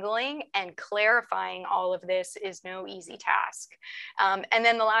untangling and clarifying all of this is no easy task. And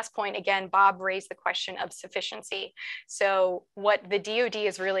then the last point, again, Bob raised the question of sufficiency. So what the DoD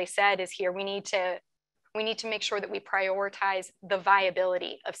has really said is here, we need to make sure that we prioritize the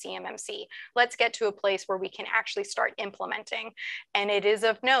viability of CMMC. Let's get to a place where we can actually start implementing. And it is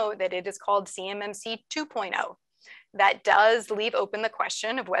of note that it is called CMMC 2.0. That does leave open the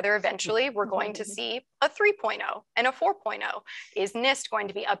question of whether eventually we're going to see a 3.0 and a 4.0. Is NIST going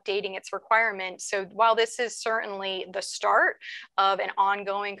to be updating its requirements? So while this is certainly the start of an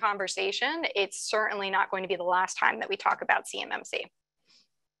ongoing conversation, it's certainly not going to be the last time that we talk about CMMC.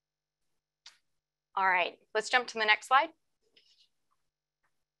 All right, let's jump to the next slide.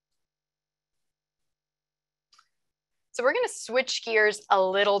 So we're going to switch gears a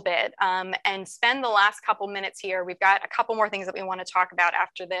little bit and spend the last couple minutes here. We've got a couple more things that we want to talk about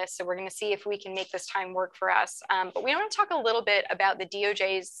after this. So we're going to see if we can make this time work for us. But we want to talk a little bit about the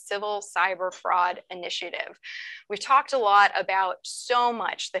DOJ's Civil Cyber Fraud Initiative. We've talked a lot about so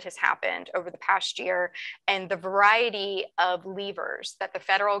much that has happened over the past year and the variety of levers that the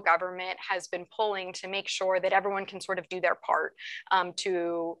federal government has been pulling to make sure that everyone can sort of do their part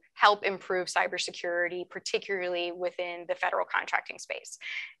to help improve cybersecurity, particularly within the federal contracting space.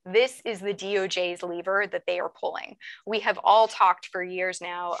 This is the DOJ's lever that they are pulling. We have all talked for years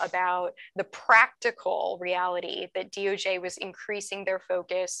now about the practical reality that DOJ was increasing their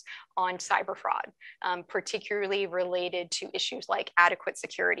focus on cyber fraud, particularly related to issues like adequate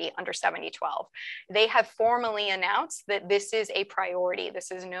security under 7012. They have formally announced that this is a priority. This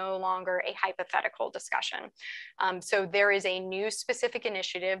is no longer a hypothetical discussion. So there is a new specific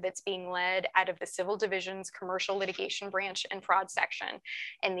initiative that's being led out of the Civil Division's Commercial Litigation Branch and Fraud Section.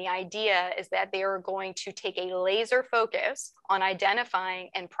 And the idea is that they are going to take a laser focus on identifying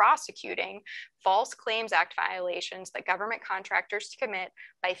and prosecuting False Claims Act violations that government contractors commit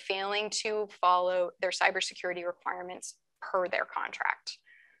by failing to follow their cybersecurity requirements per their contract.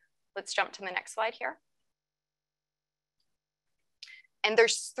 Let's jump to the next slide here. And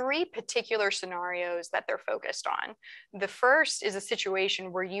there's three particular scenarios that they're focused on. The first is a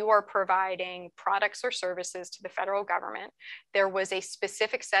situation where you are providing products or services to the federal government. There was a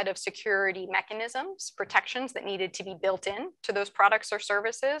specific set of security mechanisms, protections that needed to be built in to those products or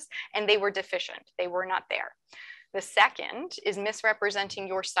services, and they were deficient. They were not there. The second is misrepresenting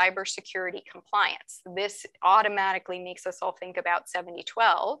your cybersecurity compliance. This automatically makes us all think about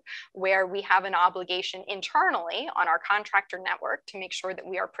 7012, where we have an obligation internally on our contractor network to make sure that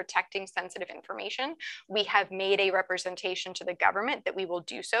we are protecting sensitive information. We have made a representation to the government that we will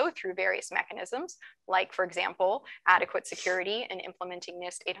do so through various mechanisms, like, for example, adequate security and implementing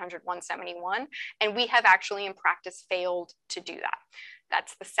NIST 800-171. And we have actually in practice failed to do that.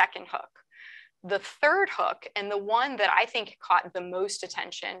 That's the second hook. The third hook, and the one that I think caught the most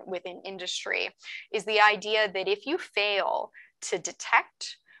attention within industry, is the idea that if you fail to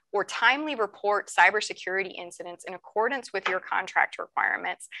detect or timely report cybersecurity incidents in accordance with your contract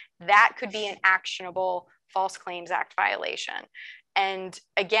requirements, that could be an actionable False Claims Act violation. And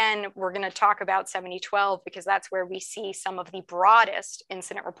again, we're going to talk about 7012 because that's where we see some of the broadest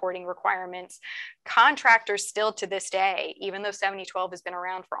incident reporting requirements. Contractors still to this day, even though 7012 has been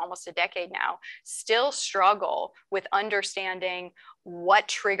around for almost a decade now, still struggle with understanding what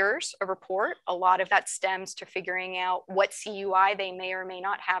triggers a report. A lot of that stems to figuring out what CUI they may or may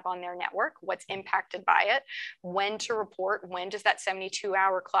not have on their network, what's impacted by it, when to report, when does that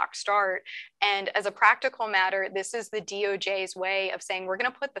 72-hour clock start. And as a practical matter, this is the DOJ's way of saying, we're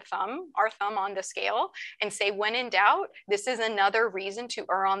going to put our thumb on the scale and say, when in doubt, this is another reason to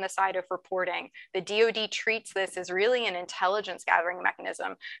err on the side of reporting. The DoD treats this as really an intelligence gathering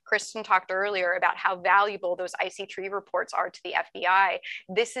mechanism. Kristen talked earlier about how valuable those IC3 reports are to the FBI.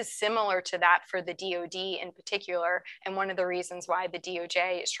 This is similar to that for the DoD in particular, and one of the reasons why the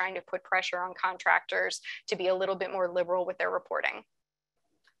DOJ is trying to put pressure on contractors to be a little bit more liberal with their reporting.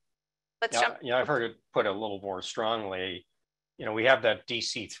 let's jump. Yeah, I've heard it put a little more strongly. You know, we have that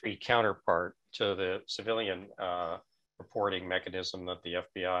DC3 counterpart to the civilian reporting mechanism that the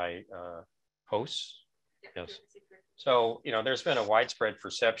FBI hosts. Yes. So, you know, there's been a widespread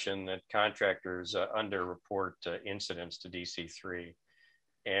perception that contractors underreport incidents to DC3.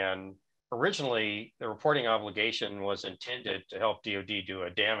 And originally, the reporting obligation was intended to help DoD do a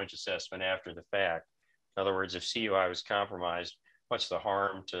damage assessment after the fact. In other words, if CUI was compromised, what's the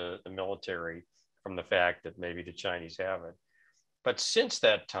harm to the military from the fact that maybe the Chinese have it? But since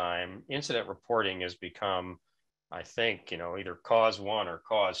that time, incident reporting has become, I think, you know, either cause one or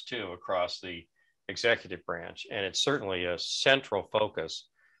cause two across the executive branch. And it's certainly a central focus,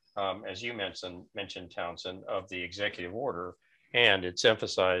 as you mentioned, Townsend, of the executive order. And it's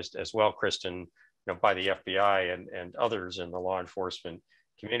emphasized as well, Kristen, you know, by the FBI and others in the law enforcement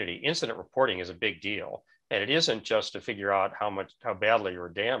community. Incident reporting is a big deal. And it isn't just to figure out how badly you're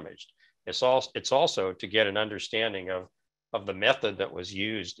damaged. It's also to get an understanding of the method that was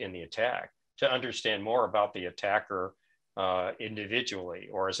used in the attack, to understand more about the attacker individually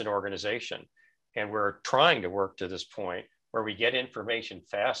or as an organization. And we're trying to work to this point where we get information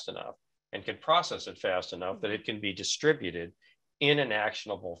fast enough and can process it fast enough that it can be distributed in an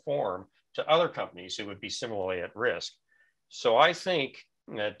actionable form to other companies who would be similarly at risk. So I think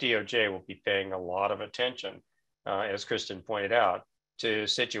that DOJ will be paying a lot of attention, as Kristen pointed out, to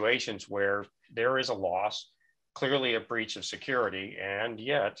situations where there is a loss, clearly a breach of security, and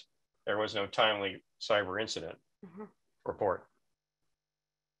yet there was no timely cyber incident report.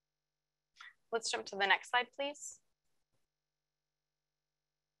 Let's jump to the next slide, please.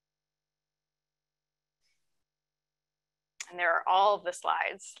 And there are all of the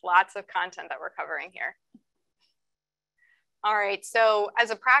slides, lots of content that we're covering here. All right, so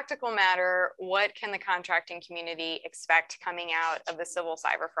as a practical matter, what can the contracting community expect coming out of the Civil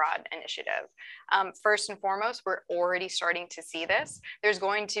Cyber Fraud Initiative? First and foremost, we're already starting to see this. There's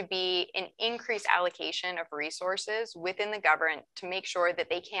going to be an increased allocation of resources within the government to make sure that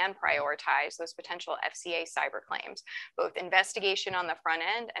they can prioritize those potential FCA cyber claims, both investigation on the front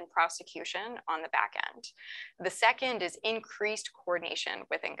end and prosecution on the back end. The second is increased coordination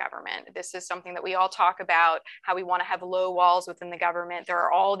within government. This is something that we all talk about, how we want to have low walls within the government. There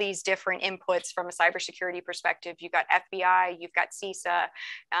are all these different inputs from a cybersecurity perspective. You've got FBI, you've got CISA,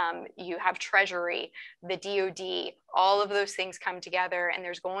 you have Treasury, the DoD, all of those things come together, and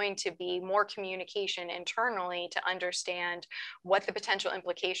there's going to be more communication internally to understand what the potential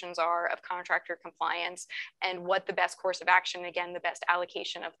implications are of contractor compliance and what the best course of action, again, the best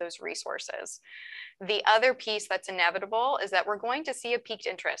allocation of those resources. The other piece that's inevitable is that we're going to see a piqued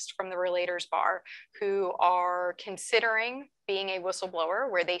interest from the relators bar who are considering being a whistleblower,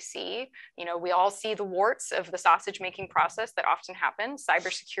 where they see, you know, we all see the warts of the sausage making process that often happens.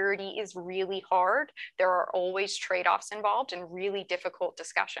 Cybersecurity is really hard. There are always trade-offs involved and really difficult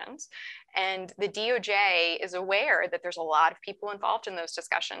discussions. And the DOJ is aware that there's a lot of people involved in those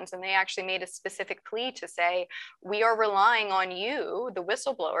discussions. And they actually made a specific plea to say, we are relying on you, the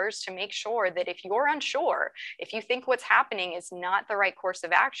whistleblowers, to make sure that if you're unsure, if you think what's happening is not the right course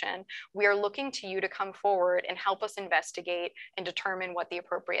of action, we are looking to you to come forward and help us investigate and determine what the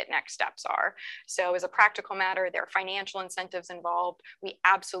appropriate next steps are. So as a practical matter, there are financial incentives involved. We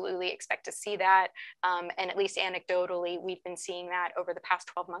absolutely expect to see that. And at least anecdotally, we've been seeing that over the past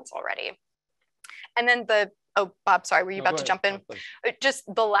 12 months already. And then oh, Bob, sorry, were you about to jump in? Just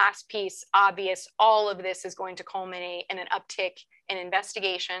the last piece, obvious, all of this is going to culminate in an uptick in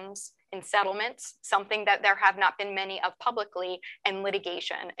investigations, in settlements, something that there have not been many of publicly, and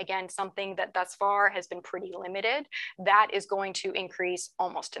litigation. Again, something that thus far has been pretty limited. That is going to increase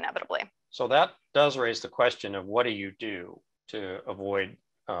almost inevitably. So that does raise the question of what do you do to avoid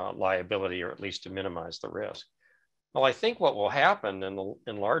liability, or at least to minimize the risk? Well, I think what will happen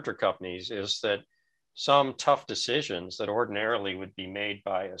in larger companies is that some tough decisions that ordinarily would be made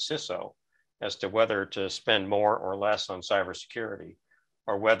by a CISO as to whether to spend more or less on cybersecurity,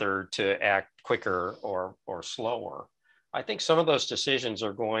 or whether to act quicker or slower. I think some of those decisions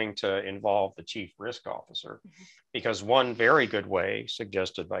are going to involve the chief risk officer, because one very good way,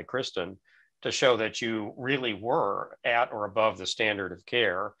 suggested by Kristen, to show that you really were at or above the standard of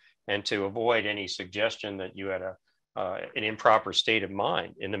care, and to avoid any suggestion that you had an improper state of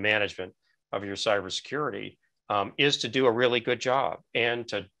mind in the management of your cybersecurity, is to do a really good job and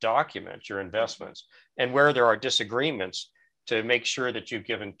to document your investments. And where there are disagreements, to make sure that you've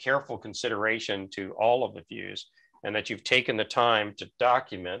given careful consideration to all of the views, and that you've taken the time to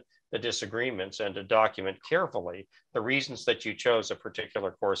document the disagreements and to document carefully the reasons that you chose a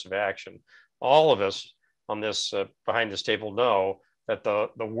particular course of action. All of us on this behind this table know that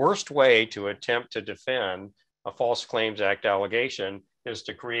the worst way to attempt to defend a False Claims Act allegation is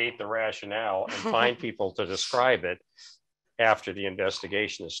to create the rationale and find people to describe it after the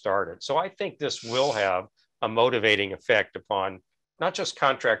investigation is started. So I think this will have a motivating effect upon not just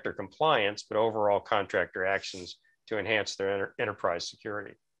contractor compliance, but overall contractor actions to enhance their enterprise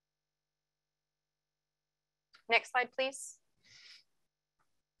security. Next slide, please.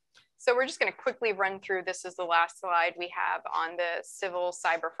 So we're just going to quickly run through. This is the last slide we have on the Civil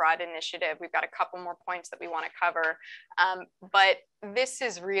Cyber Fraud Initiative. We've got a couple more points that we want to cover, but this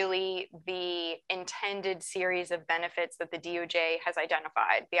is really the intended series of benefits that the DOJ has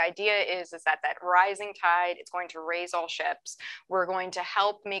identified. The idea is that rising tide, it's going to raise all ships. We're going to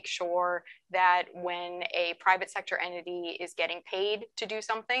help make sure that when a private sector entity is getting paid to do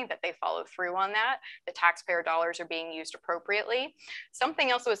something, that they follow through on that. The taxpayer dollars are being used appropriately. Something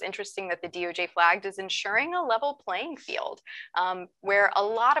else that was interesting that the DOJ flagged is ensuring a level playing field, where a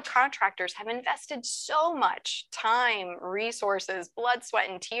lot of contractors have invested so much time, resources, blood, sweat,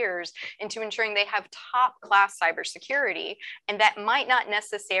 and tears into ensuring they have top class cybersecurity. And that might not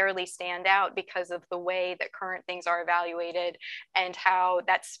necessarily stand out because of the way that current things are evaluated and how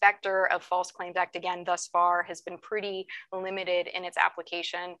that specter of False Claims Act, again, thus far has been pretty limited in its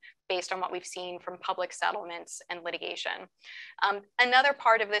application based on what we've seen from public settlements and litigation. Another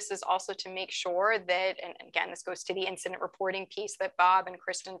part of this is also to make sure that, and again, this goes to the incident reporting piece that Bob and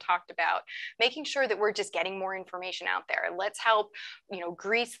Kristen talked about, making sure that we're just getting more information out there. Let's help,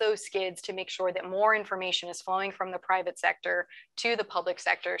 grease those skids to make sure that more information is flowing from the private sector to the public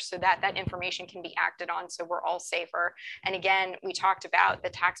sector so that that information can be acted on so we're all safer. And again, we talked about the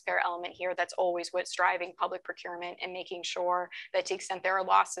taxpayer element here. That's always what's driving public procurement and making sure that to the extent there are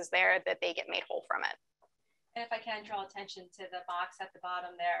losses there, that they get made whole from it. And if I can draw attention to the box at the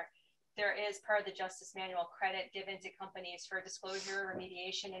bottom there is, per the Justice Manual, credit given to companies for disclosure,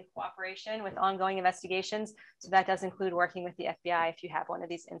 remediation, and cooperation with ongoing investigations. So that does include working with the FBI. If you have one of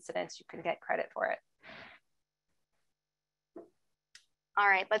these incidents, you can get credit for it. All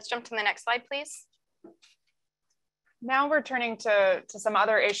right, let's jump to the next slide, please. Now we're turning to some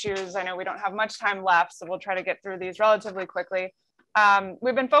other issues. I know we don't have much time left, so we'll try to get through these relatively quickly.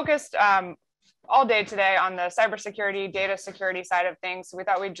 We've been focused all day today on the cybersecurity, data security side of things. So we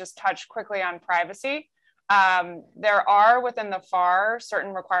thought we'd just touch quickly on privacy. There are within the FAR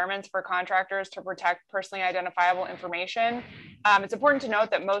certain requirements for contractors to protect personally identifiable information. It's important to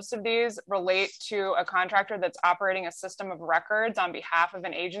note that most of these relate to a contractor that's operating a system of records on behalf of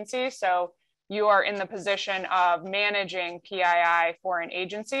an agency. So you are in the position of managing PII for an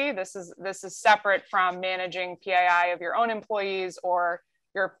agency. This is separate from managing PII of your own employees or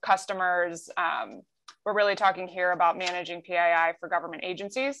your customers. We're really talking here about managing PII for government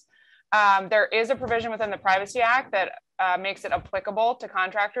agencies. There is a provision within the Privacy Act that makes it applicable to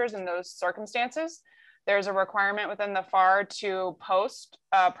contractors in those circumstances. There's a requirement within the FAR to post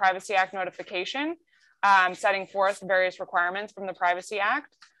a Privacy Act notification, setting forth various requirements from the Privacy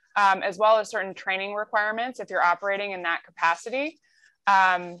Act, as well as certain training requirements if you're operating in that capacity.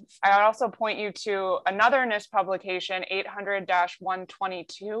 I would also point you to another NIST publication,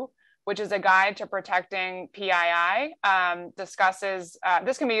 800-122, which is a guide to protecting PII. Discusses,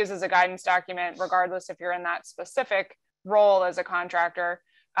 this can be used as a guidance document regardless if you're in that specific role as a contractor,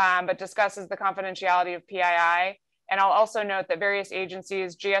 but discusses the confidentiality of PII. And I'll also note that various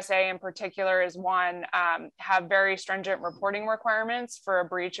agencies, GSA in particular is one, have very stringent reporting requirements for a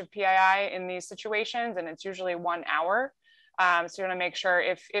breach of PII in these situations, and it's usually 1 hour. So you want to make sure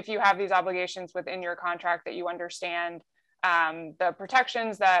if you have these obligations within your contract that you understand the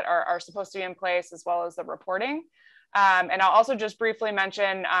protections that are supposed to be in place, as well as the reporting. And I'll also just briefly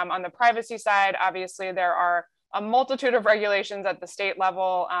mention on the privacy side, obviously there are a multitude of regulations at the state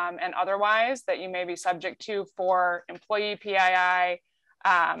level and otherwise that you may be subject to for employee PII,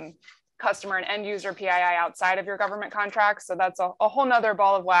 customer and end user PII outside of your government contracts. So that's a whole nother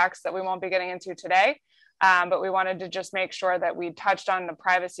ball of wax that we won't be getting into today. But we wanted to just make sure that we touched on the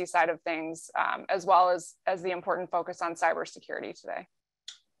privacy side of things, as well as the important focus on cybersecurity today.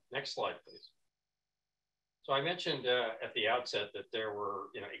 Next slide, please. So I mentioned at the outset that there were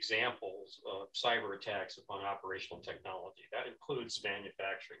examples of cyber attacks upon operational technology. That includes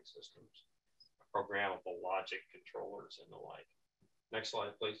manufacturing systems, programmable logic controllers, and the like. Next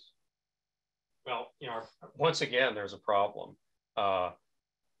slide, please. Well, once again, there's a problem.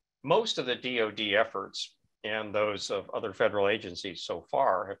 Most of the DoD efforts and those of other federal agencies so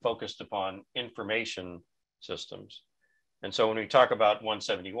far have focused upon information systems. And so when we talk about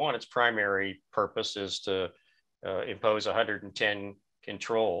 171, its primary purpose is to impose 110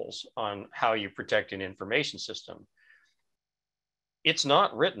 controls on how you protect an information system. it's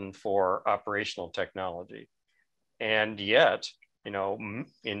not written for operational technology. And yet, you know,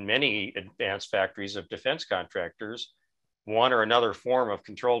 in many advanced factories of defense contractors, one or another form of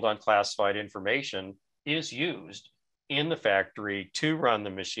controlled unclassified information is used in the factory to run the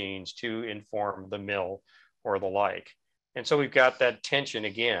machines, to inform the mill or the like. And so we've got that tension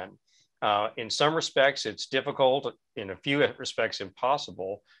again. In some respects, it's difficult, in a few respects,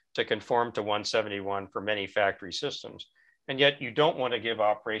 impossible to conform to 171 for many factory systems. And yet you don't want to give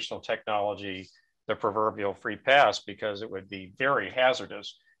operational technology the proverbial free pass, because it would be very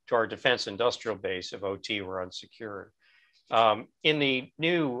hazardous to our defense industrial base if OT were unsecured. In the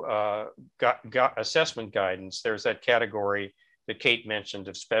new assessment guidance, there's that category that Kate mentioned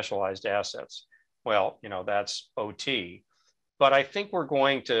of specialized assets. Well, you know, that's OT. But I think we're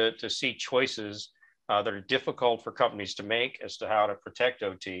going to see choices that are difficult for companies to make as to how to protect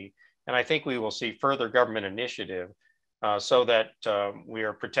OT. And I think we will see further government initiative so that we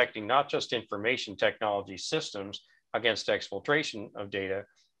are protecting not just information technology systems against exfiltration of data,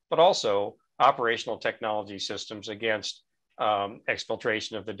 but also operational technology systems against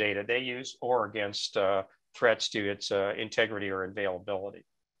exfiltration of the data they use, or against threats to its integrity or availability.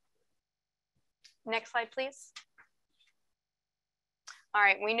 Next slide, please. All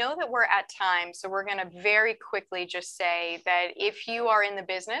right, we know that we're at time, so we're going to very quickly just say that if you are in the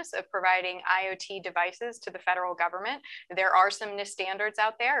business of providing IoT devices to the federal government, there are some NIST standards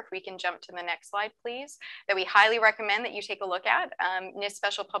out there, if we can jump to the next slide, please, that we highly recommend that you take a look at. NIST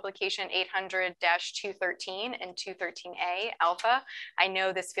Special Publication 800-213 and 213A Alpha. I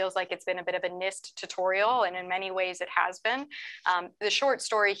know this feels like it's been a bit of a NIST tutorial, and in many ways it has been. The short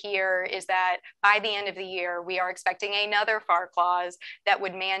story here is that by the end of the year, we are expecting another FAR clause that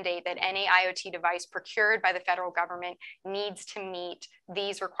would mandate that any IoT device procured by the federal government needs to meet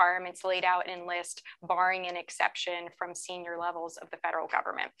these requirements laid out in NIST, barring an exception from senior levels of the federal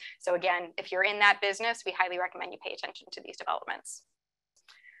government. So again, if you're in that business, we highly recommend you pay attention to these developments.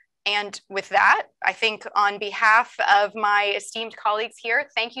 And with that, I think on behalf of my esteemed colleagues here,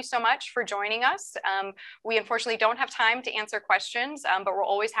 thank you so much for joining us. We unfortunately don't have time to answer questions, but we're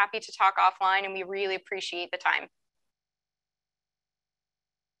always happy to talk offline, and we really appreciate the time.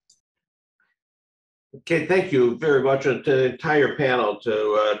 Okay, thank you very much to the entire panel,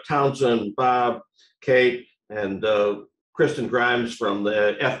 to Townsend, Bob, Kate, and Kristen Grimes from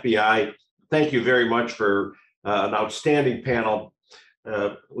the FBI. Thank you very much for an outstanding panel.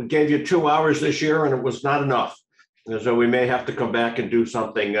 We gave you 2 hours this year, and it was not enough. And so we may have to come back and do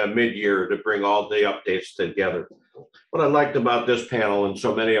something mid-year to bring all the updates together. What I liked about this panel and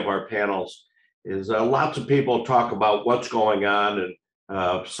so many of our panels is lots of people talk about what's going on and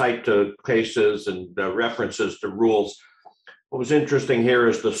cite to cases and references to rules. What was interesting here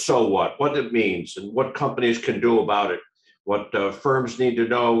is the so what it means, and what companies can do about it, what firms need to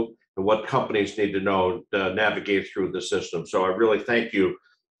know, and what companies need to know to navigate through the system. So I really thank you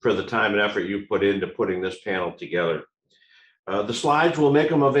for the time and effort you put into putting this panel together. The slides, will make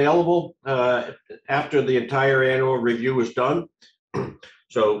them available after the entire annual review is done.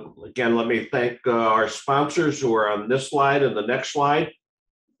 So again, let me thank our sponsors who are on this slide and the next slide.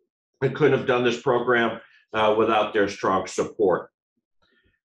 I couldn't have done this program without their strong support.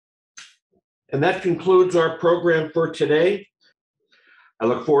 And that concludes our program for today. I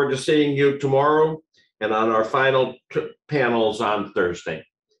look forward to seeing you tomorrow and on our final panels on Thursday.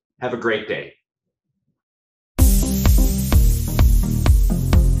 Have a great day.